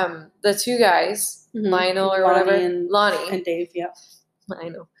the 2 guys, Lionel or whatever, Lonnie and Dave,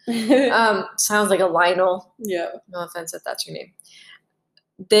 Lionel, sounds like a Lionel. Yeah. No offense if that's your name.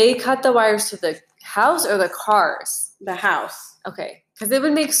 They cut the wires to the house or the cars? The house. Okay. Because it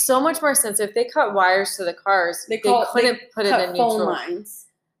would make so much more sense if they cut wires to the cars. They couldn't put it in neutral. Phone lines.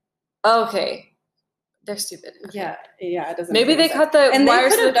 Okay, they're stupid. Okay. Yeah, it doesn't. Maybe they cut the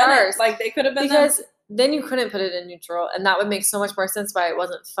wires to the cars. Like they could have been because then you couldn't put it in neutral, and that would make so much more sense why it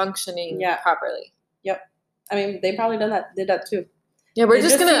wasn't functioning properly. Yep. I mean, they probably did that too. Yeah, we're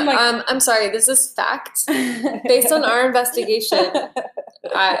just gonna. Like, I'm sorry. This is fact based on our investigation.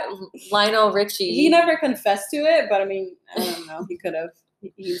 Lionel Richie. He never confessed to it, but I mean, I don't know. He could have.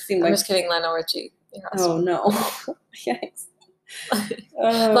 He seemed like. I'm just kidding, Lionel Richie. Oh no! Yes.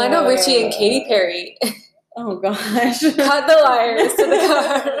 Well, I know Richie and Katy Perry. Oh gosh. Cut the wires to the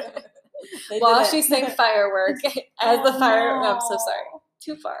car while she sang Firework as the fire. No, I'm so sorry.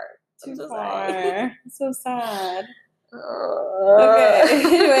 Too far. Too so far. Sorry. So sad. Okay.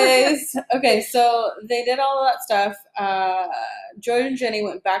 Anyways. Okay. So they did all of that stuff. George and Jenny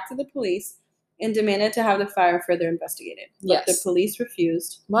went back to the police and demanded to have the fire further investigated. But the police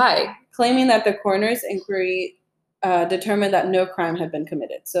refused. Why? Claiming that the coroner's inquiry determined that no crime had been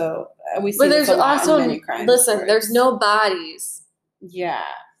committed. So we see but there's a lot also in many crimes. Listen, there's no bodies. Yeah,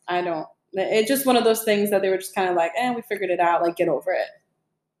 I don't. It's just one of those things that they were just kind of like, we figured it out. Like, get over it.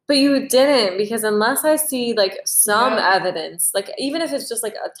 But you didn't, because unless I see like some evidence, like even if it's just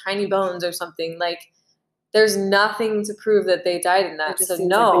like a tiny bones or something, like there's nothing to prove that they died in that. So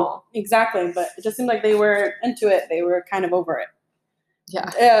no. Exactly, but it just seemed like they were into it. They were kind of over it.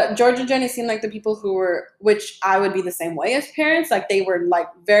 Yeah. George and Jenny seemed like the people who were, which I would be the same way as parents. Like they were like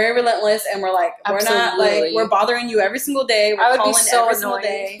very relentless and we're like, we're not like, we're bothering you every single day. We're calling every single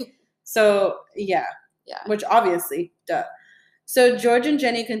day. So yeah. Which obviously, duh. So George and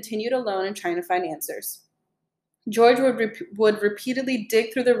Jenny continued alone and trying to find answers. George would repeatedly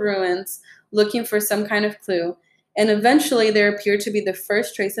dig through the ruins looking for some kind of clue, and eventually there appeared to be the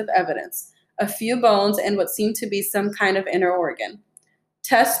first trace of evidence, a few bones and what seemed to be some kind of inner organ.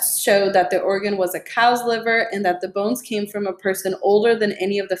 Tests showed that the organ was a cow's liver and that the bones came from a person older than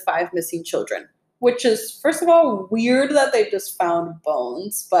any of the 5 missing children, which is, first of all, weird that they just found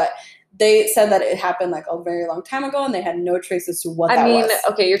bones, but they said that it happened like a very long time ago and they had no traces to what that was.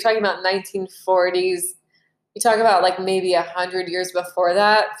 Okay, you're talking about 1940s. You talk about like maybe 100 years before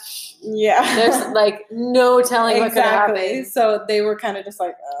that. Yeah. There's like no telling what could happen. So they were kind of just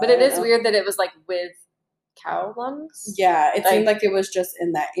like, but it is weird that it was like with cow lungs. Yeah, it seemed like it was just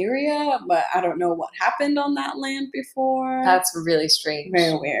in that area, but I don't know what happened on that land before. That's really strange.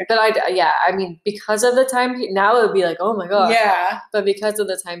 Very weird. But I mean, because of the time, now it would be like, oh my god. Yeah. But because of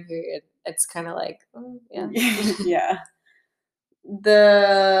the time period, it's kind of like, yeah. Yeah.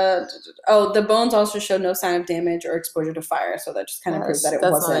 The bones also showed no sign of damage or exposure to fire, so that just kind of proves that it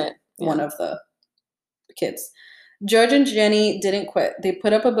wasn't one of the kids. George and Jenny didn't quit. They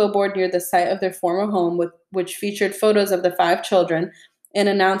put up a billboard near the site of their former home, which featured photos of the 5 children, and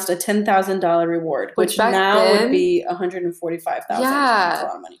announced a $10,000 reward, which now would be $145,000. Yeah, that's a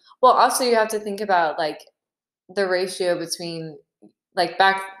lot of money. Well, also you have to think about like the ratio between like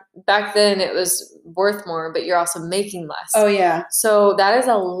back then it was worth more, but you're also making less. Oh yeah. So that is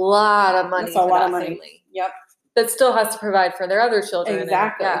a lot of money. That's a lot of money. Family. Yep. That still has to provide for their other children.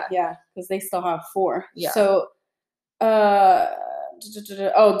 Exactly. Yeah, because they still have 4. Yeah. So. I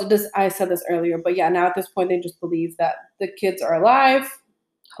said this earlier, but yeah, now at this point they just believe that the kids are alive.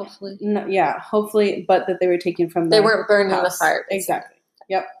 Hopefully. No, yeah, hopefully, but that they were taken from they weren't burned in the fire. Exactly.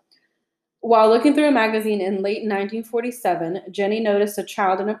 Yep. While looking through a magazine in late 1947, Jenny noticed a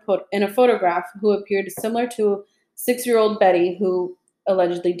child in a photograph who appeared similar to 6-year-old Betty, who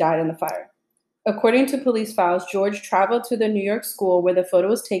allegedly died in the fire. According to police files, George traveled to the New York school where the photo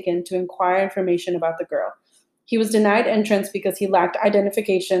was taken to inquire information about the girl. He was denied entrance because he lacked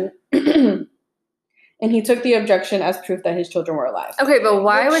identification, and he took the objection as proof that his children were alive. Okay, but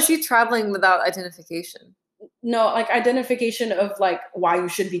why was he traveling without identification? No, like identification of like why you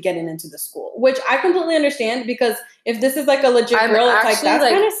should be getting into the school, which I completely understand, because if this is like a legit girl, it's like that's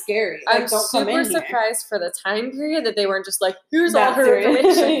kind of scary. Like, I'm super surprised for the time period that they weren't just like, here's all her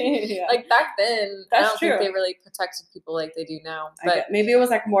information. Yeah. Like back then, I don't think they really protected people like they do now. But maybe it was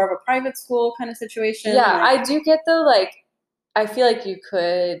like more of a private school kind of situation. Yeah, I do get though. Like, I feel like you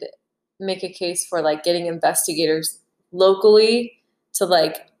could make a case for like getting investigators locally to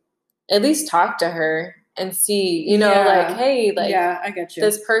like at least talk to her. And see, like, hey, like, I get you.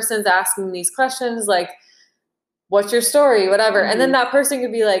 This person's asking these questions, like, what's your story, whatever. Mm-hmm. And then that person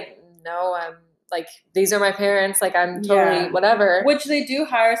could be like, no, I'm like, these are my parents, like, I'm totally whatever. Which they do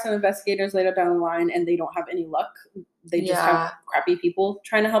hire some investigators later down the line, and they don't have any luck. They just have crappy people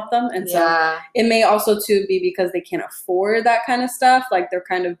trying to help them. And so it may also, too, be because they can't afford that kind of stuff. Like, they're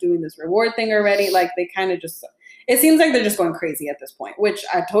kind of doing this reward thing already. Like, they kind of just... It seems like they're just going crazy at this point, which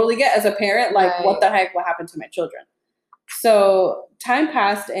I totally get as a parent. Like, what the heck? What happened to my children? So time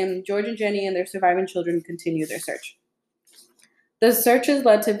passed, and George and Jenny and their surviving children continued their search. The searches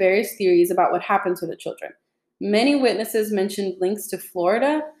led to various theories about what happened to the children. Many witnesses mentioned links to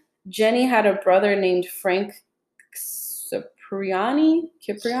Florida. Jenny had a brother named Frank Cipriani.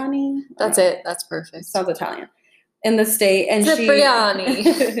 That's it. That's perfect. Sounds Italian. In the state, and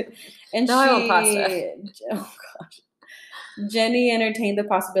Cipriani. And no, I want pasta. Oh gosh. Jenny entertained the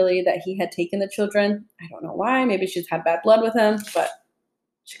possibility that he had taken the children. I don't know why. Maybe she's had bad blood with him, but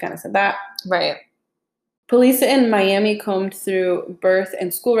she kind of said that. Right. Police in Miami combed through birth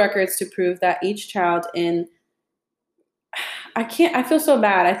and school records to prove that each child in I feel so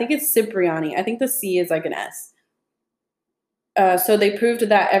bad. I think it's Cipriani. I think the C is like an S. So they proved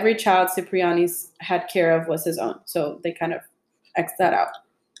that every child Cipriani's had care of was his own. So they kind of X'd that out.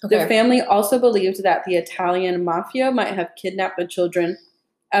 Okay. The family also believed that the Italian mafia might have kidnapped the children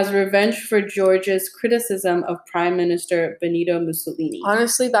as revenge for George's criticism of Prime Minister Benito Mussolini.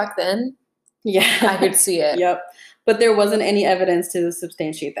 Honestly, back then, yeah, I could see it. Yep. But there wasn't any evidence to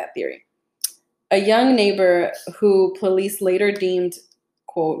substantiate that theory. A young neighbor who police later deemed,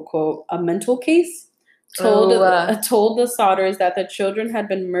 quote, unquote, a mental case, told the Sodders that the children had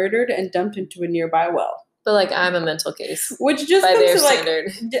been murdered and dumped into a nearby well. But, like, I'm a mental case. Which just by comes their to,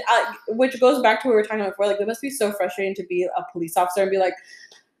 standard. Which goes back to what we were talking about before. Like, it must be so frustrating to be a police officer and be like,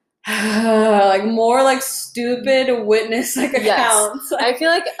 like, more, like, stupid witness, like, accounts. Like, I feel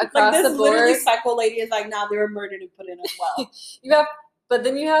like across the board. Literally psycho lady is like, nah, they were murdered and put in as well. But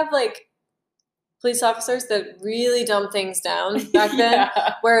then you have, like, police officers that really dumb things down back then,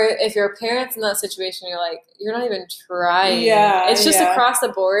 where if your parents in that situation, you're like, you're not even trying. It's just across the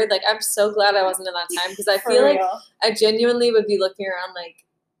board. Like, I'm so glad I wasn't in that time, because I feel like I genuinely would be looking around like,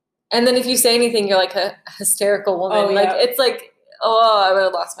 and then if you say anything, you're like a hysterical woman. Like, it's like, I would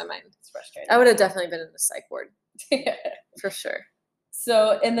have lost my mind. It's frustrating. I would have definitely been in the psych ward. For sure.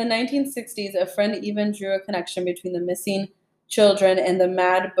 So in the 1960s, a friend even drew a connection between the missing children and the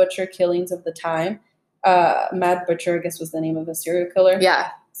Mad Butcher killings of the time. Mad Butcher, I guess, was the name of a serial killer. Yeah.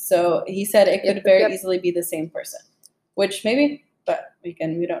 So he said it could very easily be the same person, which maybe, but we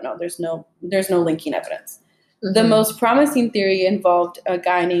don't know. There's no linking evidence. Mm-hmm. The most promising theory involved a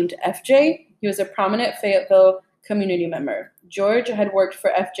guy named FJ. He was a prominent Fayetteville community member. George had worked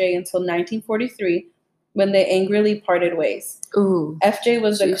for FJ until 1943, when they angrily parted ways. Ooh, FJ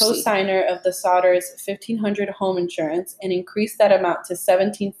was the co-signer of the Sodders' $1,500 home insurance and increased that amount to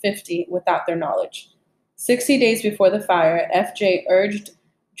 $1,750 without their knowledge. 60 days before the fire, FJ urged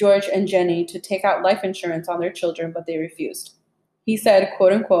George and Jenny to take out life insurance on their children, but they refused. He said,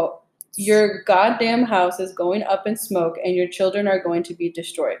 quote unquote, "Your goddamn house is going up in smoke and your children are going to be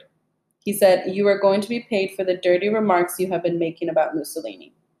destroyed." He said, "You are going to be paid for the dirty remarks you have been making about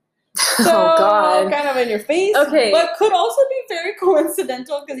Mussolini." So, God. Kind of in your face. Okay. But could also be very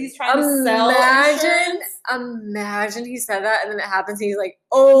coincidental because he's trying to sell insurance. Imagine he said that and then it happens and he's like,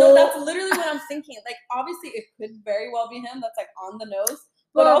 oh. No, that's literally what I'm thinking. Like, obviously, it could very well be him. That's, like, on the nose.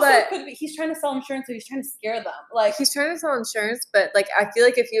 But also it could be he's trying to sell insurance, so he's trying to scare them. Like, he's trying to sell insurance, but, like, I feel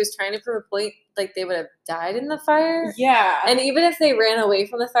like if he was trying to prove a point, like, they would have died in the fire. Yeah. And even if they ran away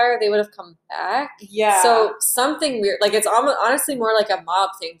from the fire, they would have come back. Yeah. So something weird. Like, it's honestly more like a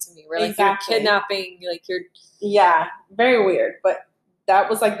mob thing to me, where, like, you're kidnapping, like, you're... Yeah. Very weird, but that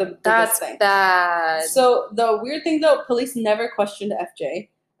was, like, the biggest thing. That's bad. So the weird thing, though, police never questioned FJ.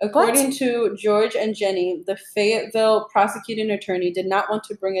 According to George and Jenny, the Fayetteville prosecuting attorney did not want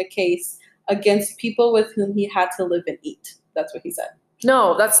to bring a case against people with whom he had to live and eat. That's what he said.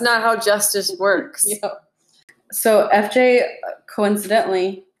 No, that's not how justice works. Yeah. So FJ,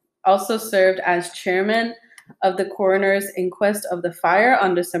 coincidentally, also served as chairman of the coroner's inquest of the fire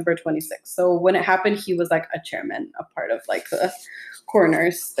on December 26th. So when it happened, he was like a chairman, a part of like the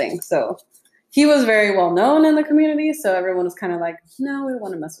coroner's thing. So he was very well known in the community, so everyone was kind of like, no, we don't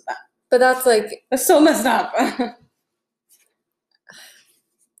want to mess with that. But that's like... That's so messed up.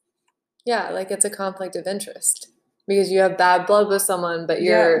 Yeah, like it's a conflict of interest. Because you have bad blood with someone, but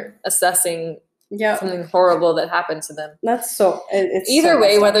you're assessing something horrible that happened to them. That's so... It's either so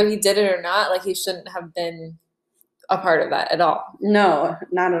way, whether he did it or not, like he shouldn't have been a part of that at all. No,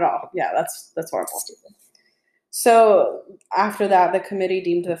 not at all. Yeah, that's horrible. Stupid. So after that, the committee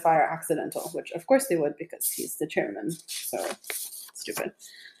deemed the fire accidental, which of course they would because he's the chairman. So stupid.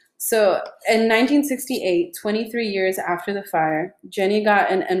 So in 1968, 23 years after the fire, Jenny got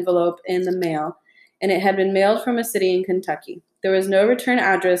an envelope in the mail, and it had been mailed from a city in Kentucky. There was no return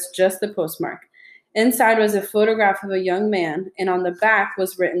address, just the postmark. Inside was a photograph of a young man, and on the back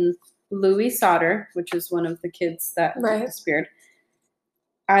was written Louis Sodder, which is one of the kids that disappeared.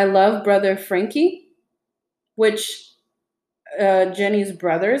 "I love brother Frankie," which Jenny's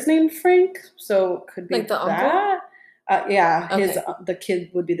brother is named Frank, so could be like the that. Uncle? Yeah, okay. The kid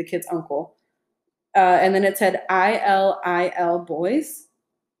would be the kid's uncle. And then it said ILIL boys,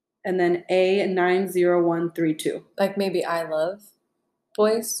 and then A90132. Like maybe I love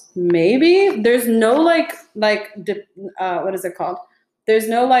boys. Maybe there's no what is it called? There's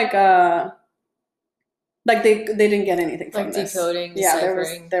no Like they didn't get anything from like this. decoding, Yeah,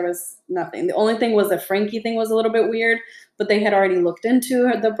 deciphering. there was nothing. The only thing was the Frankie thing was a little bit weird, but they had already looked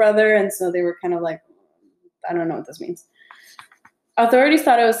into the brother, and so they were kind of like, I don't know what this means. Authorities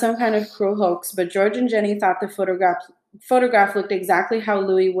thought it was some kind of cruel hoax, but George and Jenny thought the photograph looked exactly how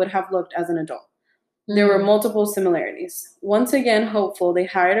Louis would have looked as an adult. There were multiple similarities. Once again, hopeful, they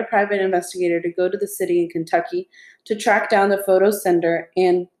hired a private investigator to go to the city in Kentucky to track down the photo sender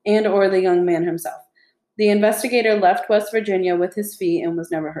and or the young man himself. The investigator left West Virginia with his fee and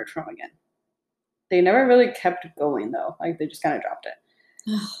was never heard from again. They never really kept going, though. Like, they just kind of dropped it.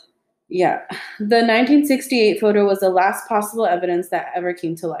 Yeah. The 1968 photo was the last possible evidence that ever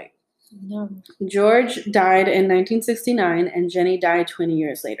came to light. No. George died in 1969, and Jenny died 20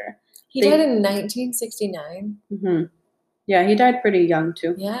 years later. He died in 1969? Mm-hmm. Yeah, he died pretty young,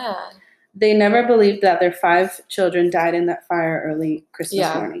 too. Yeah. They never believed that their 5 children died in that fire early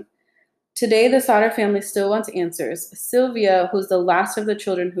Christmas morning. Today, the Sauter family still wants answers. Sylvia, who's the last of the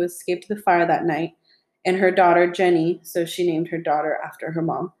children who escaped the fire that night, and her daughter, Jenny, so she named her daughter after her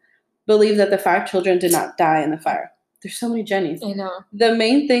mom, believe that the 5 children did not die in the fire. There's so many Jennys. I know. The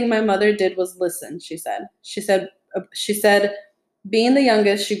main thing my mother did was listen, she said. She said, being the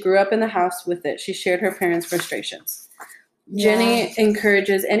youngest, she grew up in the house with it. She shared her parents' frustrations. Yeah. Jenny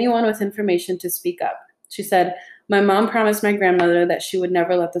encourages anyone with information to speak up. She said, my mom promised my grandmother that she would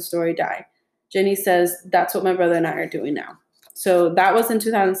never let the story die. Jenny says, that's what my brother and I are doing now. So that was in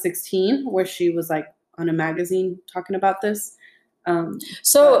 2016, where she was like on a magazine talking about this.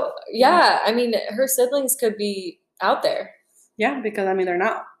 Yeah, I mean, her siblings could be out there. Yeah, because I mean, they're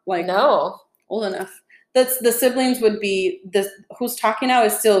not like old enough. The siblings would be who's talking now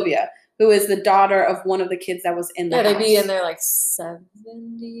is Sylvia, who is the daughter of one of the kids that was in the house. Yeah, they'd be in their like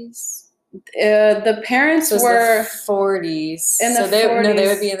 70s. The parents were the 40s. In the 40s. They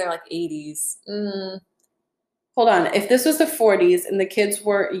would be in their like 80s. Hold on. If this was the 40s and the kids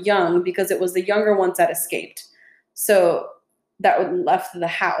were young, because it was the younger ones that escaped, so that would left the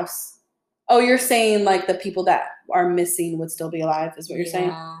house. Oh, you're saying like the people that are missing would still be alive, is what you're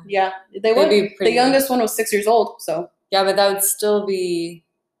saying? Yeah, they would. Be the youngest one was 6 years old, so. Yeah, but that would still be.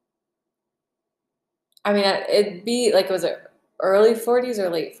 I mean, it'd be like, was it early 40s or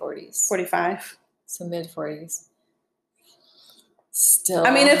late 40s? 45. So mid 40s. Still.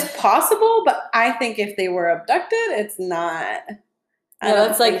 I mean, it's possible, but I think if they were abducted, it's not. Yeah,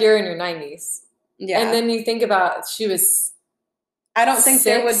 that's like you're in your 90s. Yeah. And then you think about she was. I don't think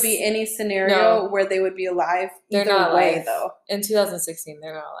there would be any scenario where they would be alive. They're not way, alive. though. In 2016,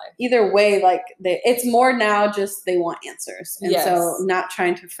 they're not alive. Either way, like it's more now just they want answers, and so not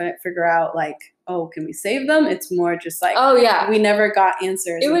trying to figure out like, oh, can we save them? It's more just like, oh yeah, we never got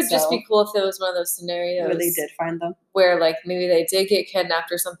answers. It would just be cool if it was one of those scenarios where they did find them, where like maybe they did get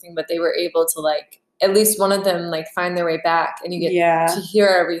kidnapped or something, but they were able to like at least one of them like find their way back, and you get to hear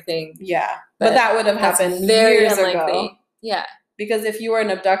everything. Yeah, but that would have happened very years ago. Yeah. Because if you were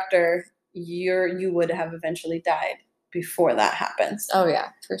an abductor, you would have eventually died before that happens. Oh yeah,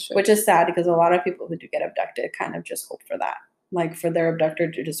 for sure. Which is sad because a lot of people who do get abducted kind of just hope for that, like for their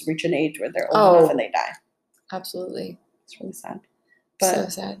abductor to just reach an age where they're old enough and they die. Absolutely, it's really sad. But so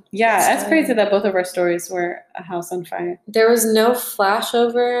sad. Yeah, that's crazy that both of our stories were a house on fire. There was no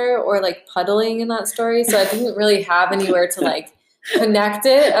flashover or like puddling in that story, so I didn't really have anywhere to like connect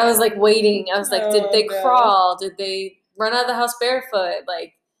it. I was like waiting. I was like, did they crawl? Did they run out of the house barefoot?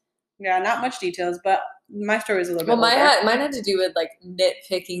 Like, yeah, not much details, but my story was a little bit. Well, mine had to do with like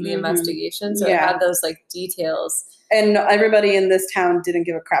nitpicking the investigation, so it had those like details. And everybody in this town didn't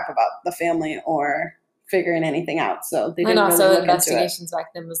give a crap about the family or figuring anything out, so they didn't. And also, really investigations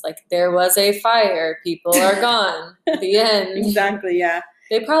back then was like, there was a fire, people are gone. The end. Exactly. Yeah.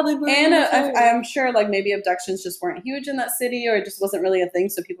 They probably were. And I'm sure like maybe abductions just weren't huge in that city, or it just wasn't really a thing.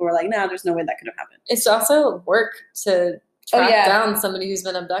 So people were like, nah, there's no way that could have happened. It's also work to track down somebody who's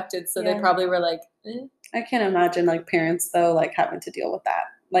been abducted. So they probably were like, eh. I can't imagine like parents though, like having to deal with that.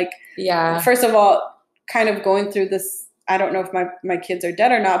 Like, yeah. First of all, kind of going through this, I don't know if my kids are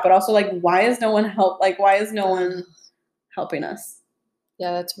dead or not, but also like, why is no one helping us?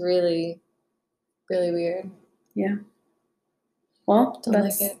 Yeah, that's really, really weird. Yeah. Well,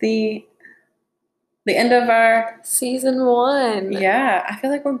 that's the end of our season 1. Yeah, I feel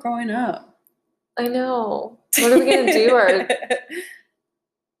like we're growing up. I know. What are we gonna do?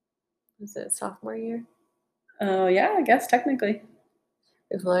 Is it sophomore year? Oh yeah, I guess technically.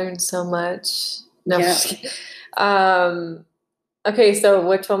 We've learned so much. No. Yeah. Okay, so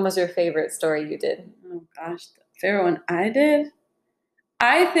which one was your favorite story you did? Oh gosh, the favorite one I did.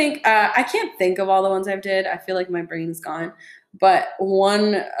 I think I can't think of all the ones I've did. I feel like my brain's gone. But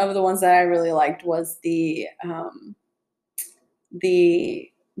one of the ones that I really liked was the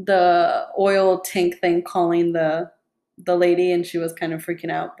oil tank thing calling the lady, and she was kind of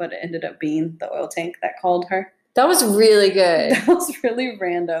freaking out, but it ended up being the oil tank that called her. That was really good. That was really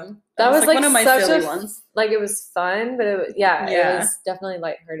random. That was like one of my silly ones. Like, it was fun, but it was definitely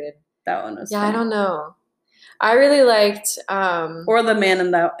lighthearted. That one was fun. I don't know. I really liked or the man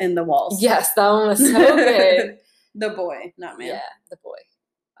in the walls. Yes, that one was so good. The boy, not man. Yeah, the boy.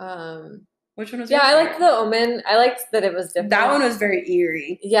 Which one was? Yeah, I liked The Omen. I liked that it was different. That one was very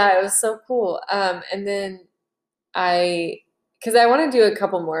eerie. Yeah, it was so cool. And then because I want to do a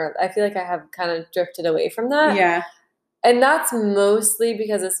couple more. I feel like I have kind of drifted away from that. Yeah. And that's mostly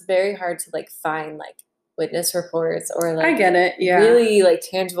because it's very hard to like find like witness reports or like I get it. Yeah. Really like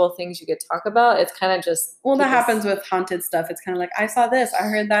tangible things you could talk about. It's kind of just that happens with haunted stuff. It's kind of like I saw this, I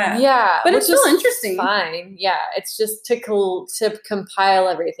heard that. Yeah, but it's still interesting. Fine. Yeah, it's just to compile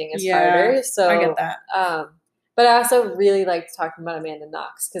everything is harder. So I get that. But I also really liked talking about Amanda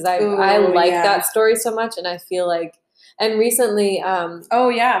Knox because I like that story so much, and I feel like, and recently, which I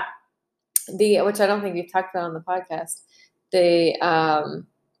don't think we've talked about on the podcast, the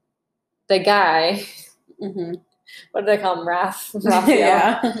guy, mm-hmm. What do they call him? Raphael.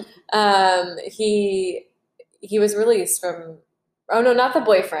 Yeah. He was released from. Oh no, not the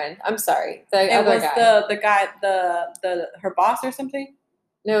boyfriend. I'm sorry, the other guy. The guy, her boss or something.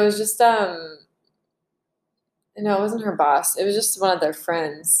 No, it was just No, it wasn't her boss. It was just one of their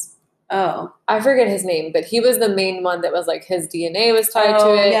friends. Oh. I forget his name, but he was the main one that was like his DNA was tied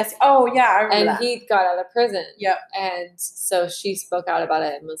to it. Yes. Oh, yeah, I remember that. And he got out of prison. Yep. And so she spoke out about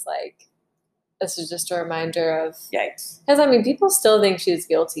it and was like, this is just a reminder of... Yikes. Because, I mean, people still think she's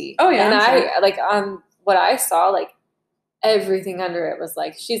guilty. Oh, yeah. And like, on what I saw, like, everything under it was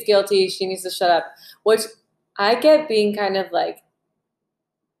like, she's guilty, she needs to shut up. Which I get being kind of like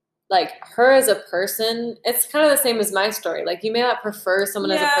her as a person, it's kind of the same as my story. Like, you may not prefer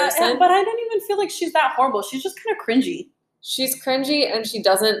someone as a person. But I don't even feel like she's that horrible. She's just kind of cringy. She's cringy, and she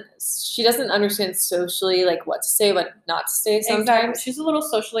doesn't understand socially, like, what to say, what not to say sometimes. Exactly. She's a little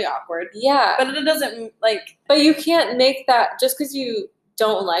socially awkward. Yeah. But it doesn't, like... But you can't make that, just because you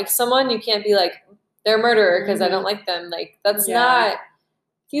don't like someone, you can't be like, they're a murderer because I don't like them. Like, that's not...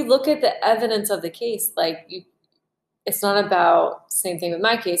 If you look at the evidence of the case, like, it's not about, same thing with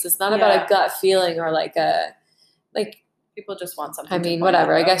my case, it's not about a gut feeling or like a, like, people just want something. I mean,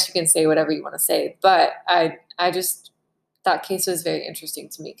 whatever. I guess you can say whatever you want to say, but I just, that case was very interesting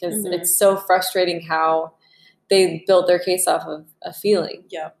to me because it's so frustrating how they built their case off of a feeling.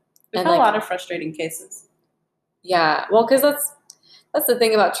 Yeah. We've had a lot of frustrating cases. Yeah. Well, because that's the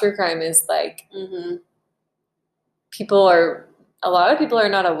thing about true crime is like, a lot of people are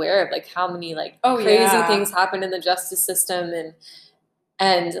not aware of like how many like crazy things happen in the justice system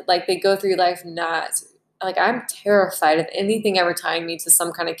and like they go through life not like, I'm terrified of anything ever tying me to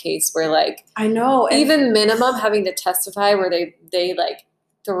some kind of case where like, I know, even minimum having to testify where they like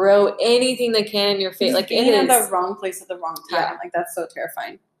throw anything they can in your face, like being in the wrong place at the wrong time. Like, that's so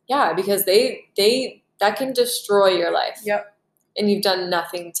terrifying. Yeah, because they that can destroy your life. Yep. And you've done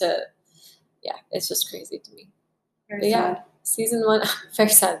nothing to. Yeah, it's just crazy to me. Very sad. Season 1, very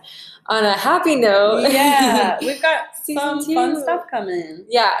sad. On a happy note, we've got some fun stuff coming.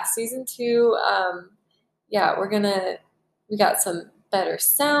 Yeah, season 2. We got some better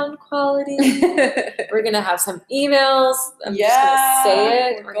sound quality. We're gonna have some emails. I'm just gonna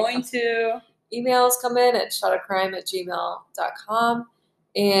say it. We're going to emails come in at shotofcrime@gmail.com,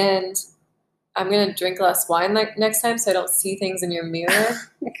 and I'm gonna drink less wine next time so I don't see things in your mirror.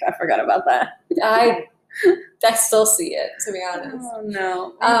 I forgot about that. I still see it, to be honest. Oh,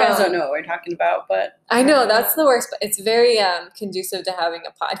 no. You guys don't know what we're talking about, but... I know, that's the worst, but it's very conducive to having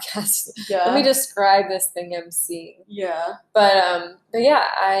a podcast. Yeah. Let me describe this thing I'm seeing. Yeah. But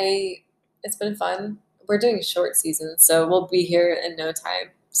yeah, it's been fun. We're doing a short season, so we'll be here in no time.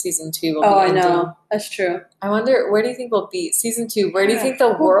 Season 2 will be ending. I know. That's true. I wonder, where do you think we'll be? Season 2, where do you think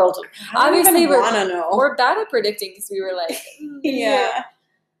the world... Obviously, we're bad at predicting because we were like... Yeah.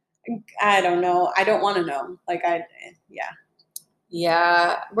 I don't know. I don't want to know. Like,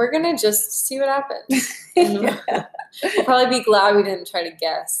 Yeah, we're going to just see what happens. We'll probably be glad we didn't try to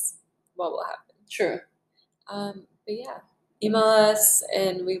guess what will happen. True. But yeah, email us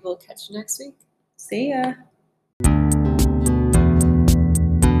and we will catch you next week. See ya.